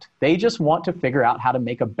don't. They just want to figure out how to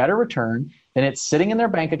make a better return than it's sitting in their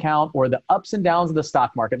bank account or the ups and downs of the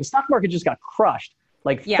stock market. The stock market just got crushed,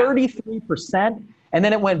 like 33%, and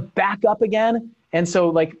then it went back up again. And so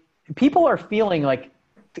like people are feeling like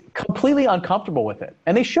completely uncomfortable with it.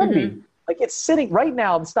 And they should be. Like, it's sitting right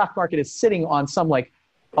now, the stock market is sitting on some like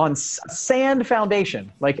on sand foundation.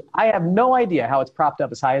 Like, I have no idea how it's propped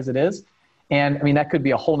up as high as it is. And I mean, that could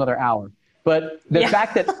be a whole nother hour. But the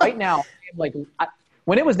fact that right now, like,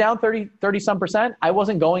 when it was down 30 some percent, I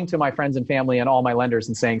wasn't going to my friends and family and all my lenders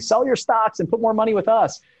and saying, sell your stocks and put more money with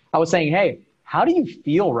us. I was saying, hey, how do you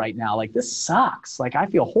feel right now? Like, this sucks. Like, I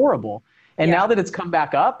feel horrible. And now that it's come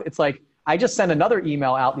back up, it's like, I just sent another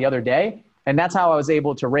email out the other day. And that's how I was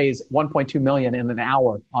able to raise 1.2 million in an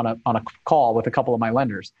hour on a call with a couple of my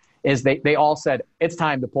lenders. Is they all said, it's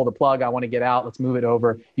time to pull the plug. I want to get out. Let's move it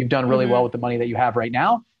over. You've done really well with the money that you have right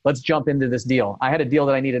now. Let's jump into this deal. I had a deal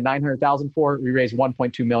that I needed 900,000 for. We raised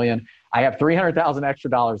 1.2 million. I have 300,000 extra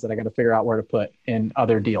dollars that I got to figure out where to put in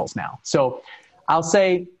other deals now. So I'll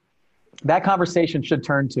say that conversation should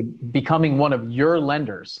turn to becoming one of your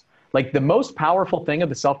lenders. Like, the most powerful thing of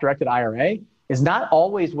the self-directed IRA is not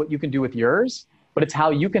always what you can do with yours, but it's how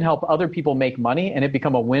you can help other people make money and it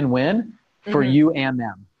become a win-win for you and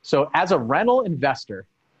them. So as a rental investor,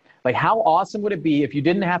 like, how awesome would it be if you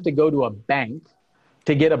didn't have to go to a bank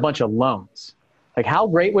to get a bunch of loans? Like, how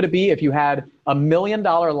great would it be if you had $1 million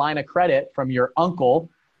line of credit from your uncle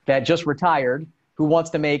that just retired, who wants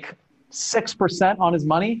to make 6% on his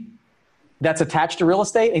money that's attached to real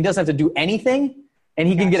estate, and he doesn't have to do anything, and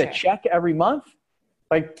he can get a check every month?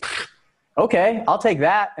 Like, okay, I'll take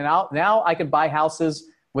that. And now I can buy houses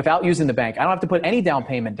without using the bank. I don't have to put any down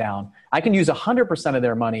payment down. I can use 100% of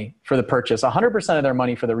their money for the purchase, 100% of their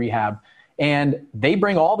money for the rehab. And they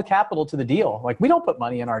bring all the capital to the deal. Like, we don't put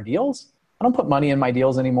money in our deals. I don't put money in my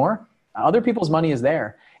deals anymore. Other people's money is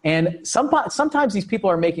there. And sometimes these people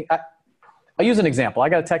are making, I'll use an example. I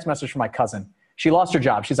got a text message from my cousin. She lost her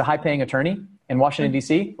job. She's a high-paying attorney in Washington,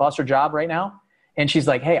 D.C., lost her job right now. And she's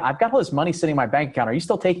like, hey, I've got all this money sitting in my bank account. Are you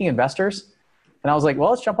still taking investors? And I was like, well,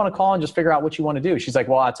 let's jump on a call and just figure out what you want to do. She's like,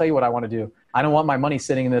 well, I'll tell you what I want to do. I don't want my money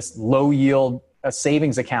sitting in this low yield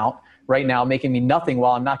savings account right now, making me nothing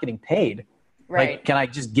while I'm not getting paid. Right. Like, can I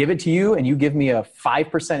just give it to you and you give me a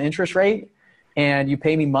 5% interest rate and you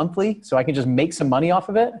pay me monthly so I can just make some money off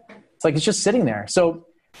of it? It's like, it's just sitting there. So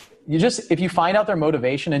if you find out their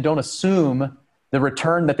motivation and don't assume the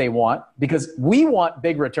return that they want, because we want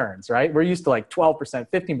big returns, right? We're used to like 12%,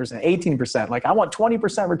 15%, 18%. Like, I want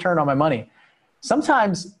 20% return on my money.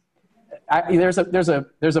 Sometimes there's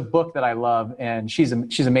a book that I love, and she's an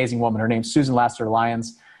amazing woman. Her name's Susan Laster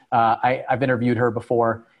Lyons. I've interviewed her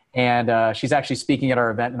before, and she's actually speaking at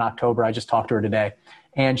our event in October. I just talked to her today,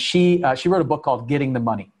 and she wrote a book called Getting the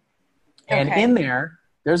Money. And in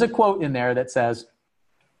there's a quote in there that says,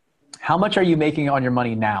 how much are you making on your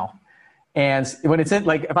money now? And when it's in,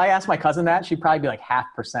 like, if I asked my cousin that, she'd probably be like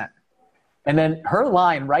 0.5%. And then her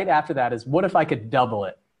line right after that is, what if I could double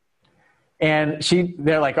it? And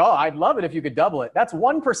they're like, oh, I'd love it if you could double it. That's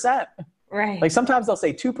 1%. Right. Like, sometimes they'll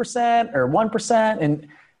say 2% or 1%. And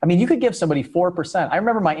I mean, you could give somebody 4%. I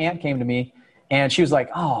remember my aunt came to me and she was like,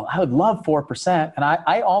 oh, I would love 4%. And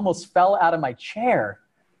I almost fell out of my chair.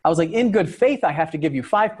 I was like, in good faith, I have to give you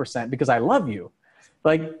 5% because I love you.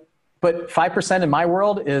 Like, but 5% in my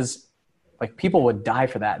world is like, people would die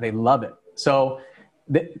for that. They love it. So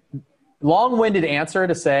the long-winded answer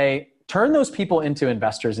to say, turn those people into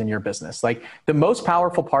investors in your business. Like, the most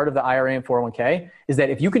powerful part of the IRA and 401k is that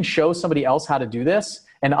if you can show somebody else how to do this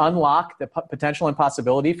and unlock the potential and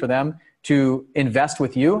possibility for them to invest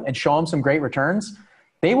with you and show them some great returns,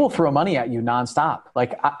 they will throw money at you nonstop.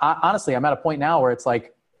 Like, I honestly, I'm at a point now where it's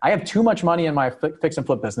like, I have too much money in my fix and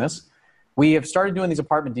flip business. We have started doing these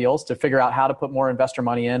apartment deals to figure out how to put more investor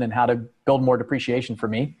money in and how to build more depreciation for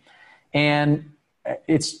me. And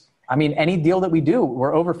any deal that we do,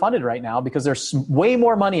 we're overfunded right now because there's way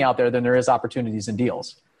more money out there than there is opportunities and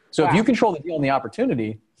deals. So if you control the deal and the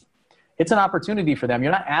opportunity, it's an opportunity for them.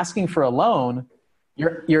 You're not asking for a loan.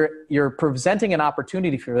 You're presenting an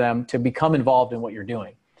opportunity for them to become involved in what you're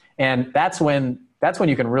doing. And that's when that's when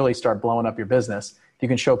you can really start blowing up your business. You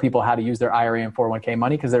can show people how to use their IRA and 401k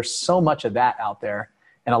money, because there's so much of that out there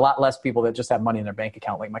and a lot less people that just have money in their bank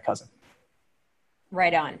account like my cousin.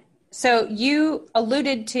 Right on. So you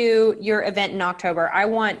alluded to your event in October. I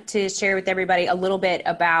want to share with everybody a little bit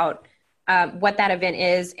about what that event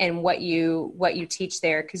is and what you teach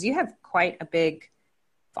there, because you have quite a big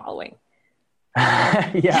following.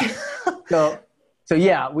 Yeah. So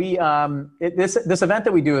yeah, we this event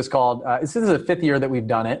that we do is called. This is the 5th year that we've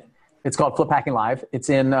done it. It's called Flip Hacking Live. It's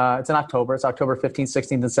in October. It's October 15th,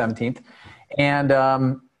 16th, and 17th. And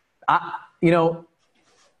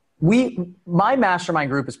my mastermind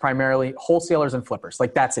group is primarily wholesalers and flippers.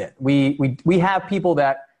 Like, that's it. We have people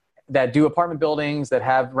that do apartment buildings, that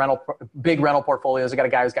have big rental portfolios. I got a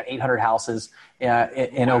guy who's got 800 houses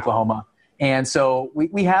in Oklahoma. And so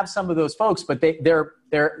we have some of those folks, but they're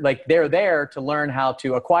there to learn how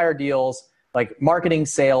to acquire deals, like marketing,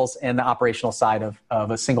 sales, and the operational side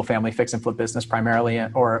of a single family fix and flip business primarily,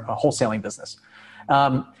 or a wholesaling business.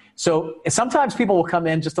 So sometimes people will come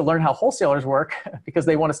in just to learn how wholesalers work because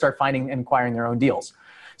they want to start finding and acquiring their own deals.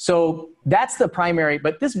 So that's the primary,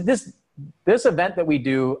 but this event that we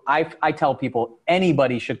do, I tell people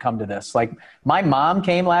anybody should come to this. Like, my mom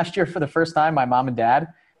came last year for the first time, my mom and dad.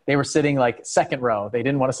 They were sitting like second row. They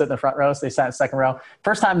didn't want to sit in the front row, so they sat in second row.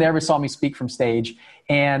 First time they ever saw me speak from stage.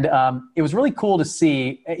 And it was really cool to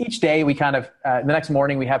see. Each day we kind of, the next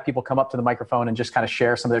morning we have people come up to the microphone and just kind of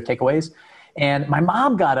share some of their takeaways. And my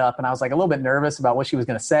mom got up, and I was like a little bit nervous about what she was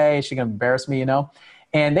going to say. Is she going to embarrass me,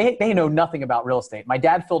 And they know nothing about real estate. My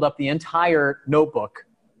dad filled up the entire notebook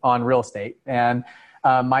on real estate. And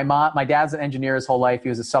my dad's an engineer his whole life. He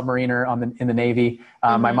was a submariner in the Navy.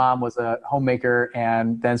 My mom was a homemaker,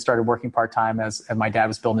 and then started working part-time as my dad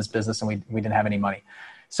was building his business, and we didn't have any money.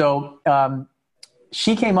 So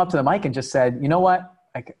she came up to the mic and just said, you know what?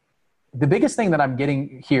 Like, the biggest thing that I'm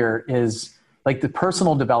getting here is like the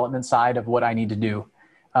personal development side of what I need to do.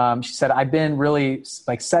 She said, I've been really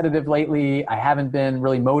like sedative lately. I haven't been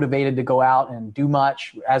really motivated to go out and do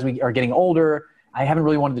much. As we are getting older, I haven't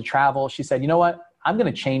really wanted to travel. She said, you know what? I'm going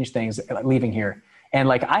to change things leaving here. And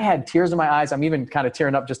like, I had tears in my eyes. I'm even kind of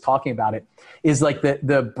tearing up just talking about it. Is like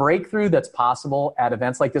the breakthrough that's possible at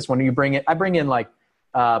events like this. When you I bring in like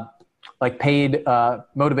paid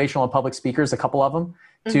motivational and public speakers, a couple of them,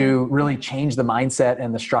 to really change the mindset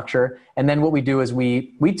and the structure. And then what we do is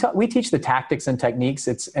we teach the tactics and techniques.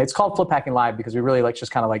 It's called Flip Hacking Live because we really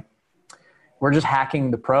just kind of like, we're just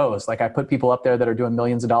hacking the pros. Like, I put people up there that are doing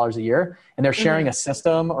millions of dollars a year, and they're sharing a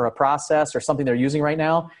system or a process or something they're using right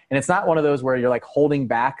now. And it's not one of those where you're like holding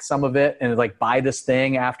back some of it and like buy this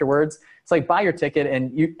thing afterwards. It's like, buy your ticket,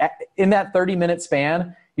 and you, in that 30-minute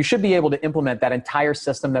span, you should be able to implement that entire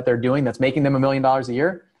system that they're doing that's making them $1 million a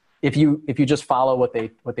year if you just follow what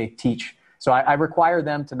they teach. So I require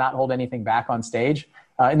them to not hold anything back on stage.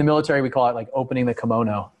 In the military, we call it like opening the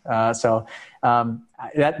kimono. So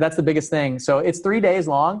that's the biggest thing. So it's 3 days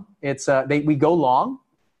long. We go long.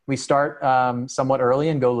 We start somewhat early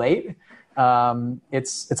and go late.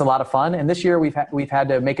 It's a lot of fun. And this year we've had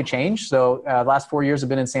to make a change. So the last 4 years have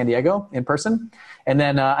been in San Diego in person. And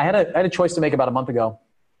then I had a choice to make about a month ago,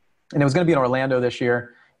 and it was going to be in Orlando this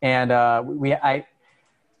year. And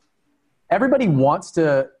everybody wants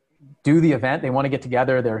to do the event. They want to get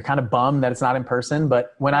together. They're kind of bummed that it's not in person.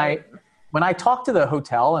 But when I talk to the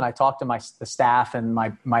hotel and I talk to the staff and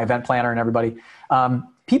my event planner and everybody,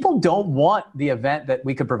 people don't want the event that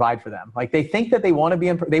we could provide for them. Like, they think that they want to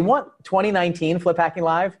be they want 2019 Flip Hacking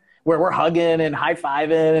Live, where we're hugging and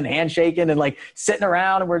high-fiving and handshaking and like sitting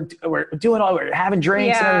around and we're having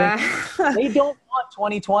drinks and everything. They don't want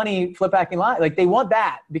 2020 Flip Hacking Live. Like, they want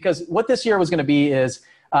that, because what this year was going to be is,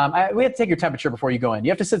 we have to take your temperature before you go in.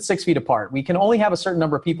 You have to sit 6 feet apart. We can only have a certain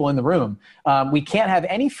number of people in the room. We can't have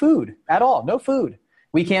any food at all. No food.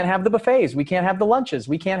 We can't have the buffets. We can't have the lunches.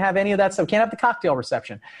 We can't have any of that stuff. We can't have the cocktail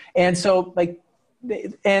reception. And so like,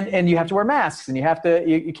 and you have to wear masks, and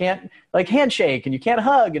you can't like handshake, and you can't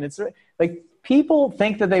hug. And it's like, people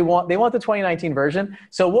think that they want the 2019 version.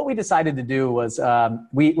 So what we decided to do was,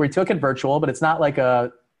 we took it virtual, but it's not like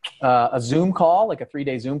a Zoom call, like a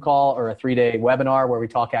 3-day Zoom call or a 3-day webinar where we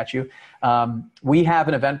talk at you. We have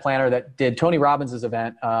an event planner that did Tony Robbins'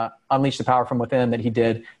 event, Unleash the Power from Within, that he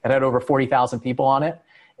did, that had over 40,000 people on it.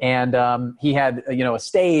 And he had a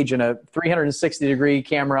stage and a 360-degree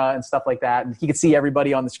camera and stuff like that. And he could see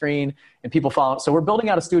everybody on the screen and people follow. So we're building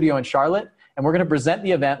out a studio in Charlotte, and we're going to present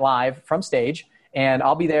the event live from stage. And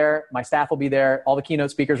I'll be there. My staff will be there. All the keynote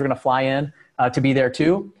speakers are going to fly in to be there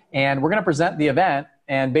too. And we're going to present the event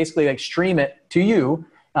and basically like stream it to you.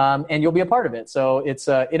 and you'll be a part of it. So it's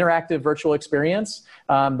an interactive virtual experience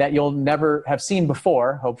that you'll never have seen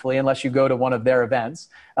before, hopefully, unless you go to one of their events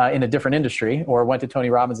in a different industry or went to Tony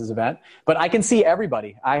Robbins' event. But I can see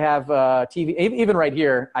everybody. I have TV, even right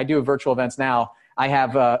here. I do virtual events now. I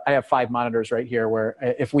have 5 monitors right here where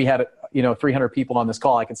if we had 300 people on this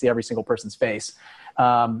call, I can see every single person's face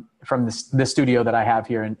from this studio that I have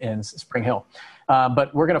here in Spring Hill.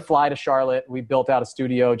 But we're going to fly to Charlotte. We built out a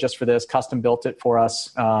studio just for this, custom built it for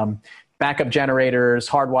us. Backup generators,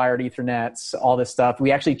 hardwired Ethernets, all this stuff.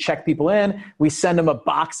 We actually check people in. We send them a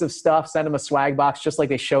box of stuff, send them a swag box, just like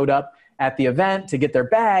they showed up at the event to get their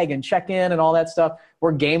bag and check in and all that stuff.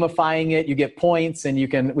 We're gamifying it. You get points, and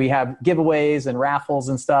we have giveaways and raffles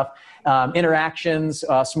and stuff, interactions,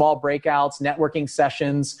 small breakouts, networking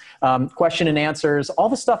sessions, question and answers, all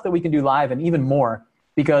the stuff that we can do live and even more,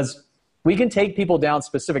 because we can take people down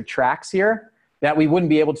specific tracks here that we wouldn't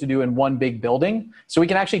be able to do in one big building. So we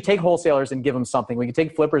can actually take wholesalers and give them something. We can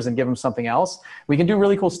take flippers and give them something else. We can do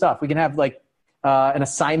really cool stuff. We can have an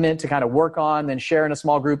assignment to kind of work on, then share in a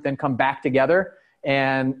small group, then come back together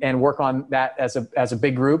and work on that as a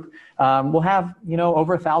big group. We'll have,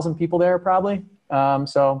 over 1,000 people there probably.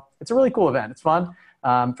 So it's a really cool event. It's fun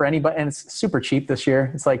for anybody, and it's super cheap this year.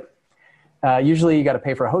 It's like, usually you got to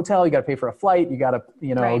pay for a hotel, you got to pay for a flight, you got to,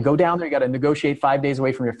 right. go down there, you got to negotiate 5 days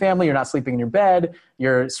away from your family. You're not sleeping in your bed.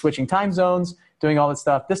 You're switching time zones, doing all this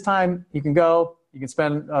stuff. This time you can go, you can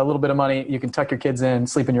spend a little bit of money. You can tuck your kids in,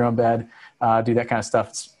 sleep in your own bed, do that kind of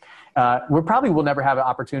stuff. We probably will never have an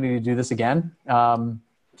opportunity to do this again.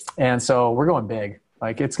 And so we're going big.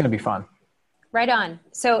 It's going to be fun. Right on.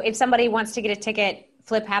 So if somebody wants to get a ticket,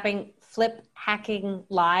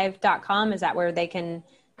 fliphackinglive.com, is that where they can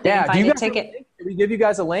find a ticket? Did we give you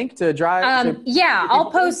guys a link to drive?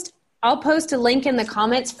 I'll post a link in the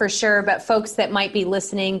comments for sure, but folks that might be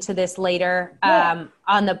listening to this later on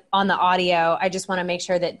the audio, I just want to make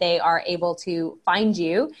sure that they are able to find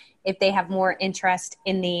you if they have more interest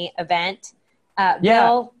in the event.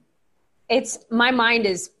 Bill, my mind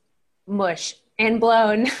is mush and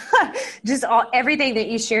blown. Just everything that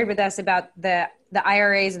you shared with us about the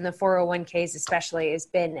IRAs and the 401ks especially has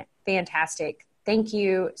been fantastic. Thank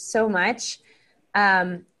you so much.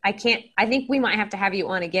 I think we might have to have you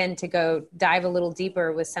on again to go dive a little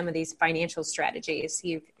deeper with some of these financial strategies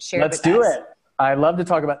you've shared with us. Let's do it. I love to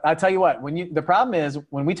talk about, I'll tell you what, the problem is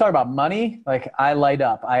when we talk about money, I light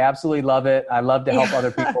up. I absolutely love it. I love to help other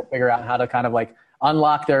people figure out how to kind of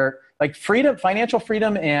unlock their freedom, financial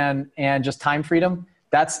freedom and just time freedom.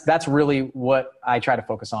 That's really what I try to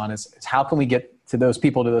focus on is how can we get to those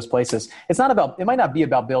people, to those places. It might not be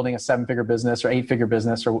about building a 7-figure business or 8-figure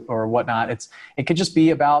business or whatnot. It could just be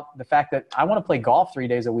about the fact that I want to play golf 3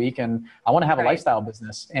 days a week and I want to have a lifestyle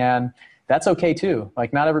business. And that's okay too.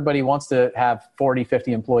 Not everybody wants to have 40,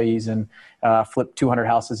 50 employees and flip 200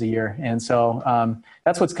 houses a year. And so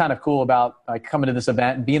that's what's kind of cool about coming to this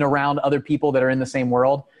event and being around other people that are in the same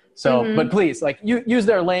world. So, but please, use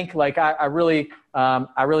their link. I really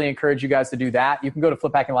encourage you guys to do that. You can go to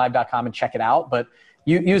fliphackinglive.com and check it out, but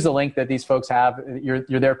use the link that these folks have. You're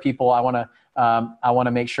their people. I want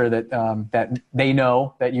to make sure that that they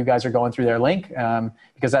know that you guys are going through their link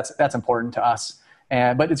because that's important to us.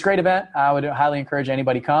 But it's a great event. I would highly encourage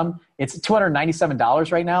anybody come. It's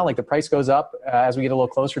 $297 right now. The price goes up as we get a little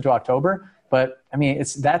closer to October. But I mean,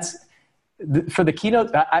 for the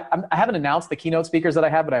keynote, I haven't announced the keynote speakers that I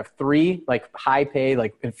have, but I have 3 high paid,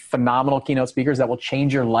 phenomenal keynote speakers that will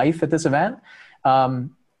change your life at this event.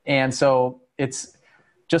 And so it's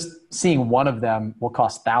just seeing one of them will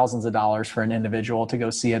cost thousands of dollars for an individual to go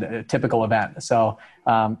see a typical event. So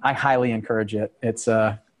I highly encourage it. It's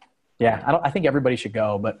I think everybody should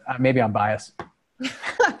go, but maybe I'm biased.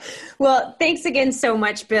 Well, thanks again so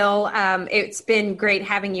much, Bill. It's been great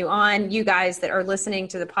having you on. You guys that are listening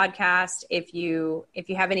to the podcast, if you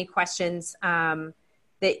have any questions that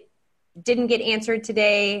didn't get answered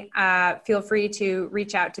today, feel free to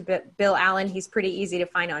reach out to Bill Allen. He's pretty easy to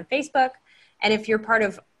find on Facebook. And if you're part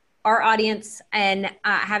of our audience and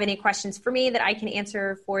have any questions for me that I can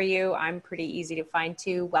answer for you, I'm pretty easy to find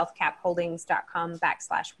too.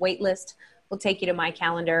 wealthcapholdings.com/waitlist will take you to my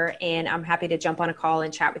calendar, and I'm happy to jump on a call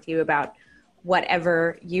and chat with you about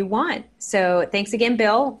whatever you want. So thanks again,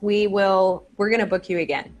 Bill. We're going to book you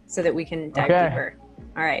again so that we can dive deeper.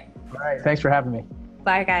 All right. Thanks for having me.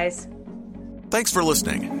 Bye, guys. Thanks for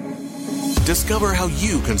listening. Discover how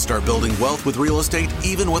you can start building wealth with real estate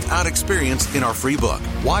even without experience in our free book,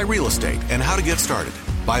 Why Real Estate and How to Get Started,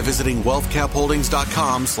 by visiting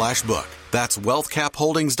wealthcapholdings.com/book. That's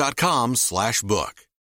wealthcapholdings.com/book.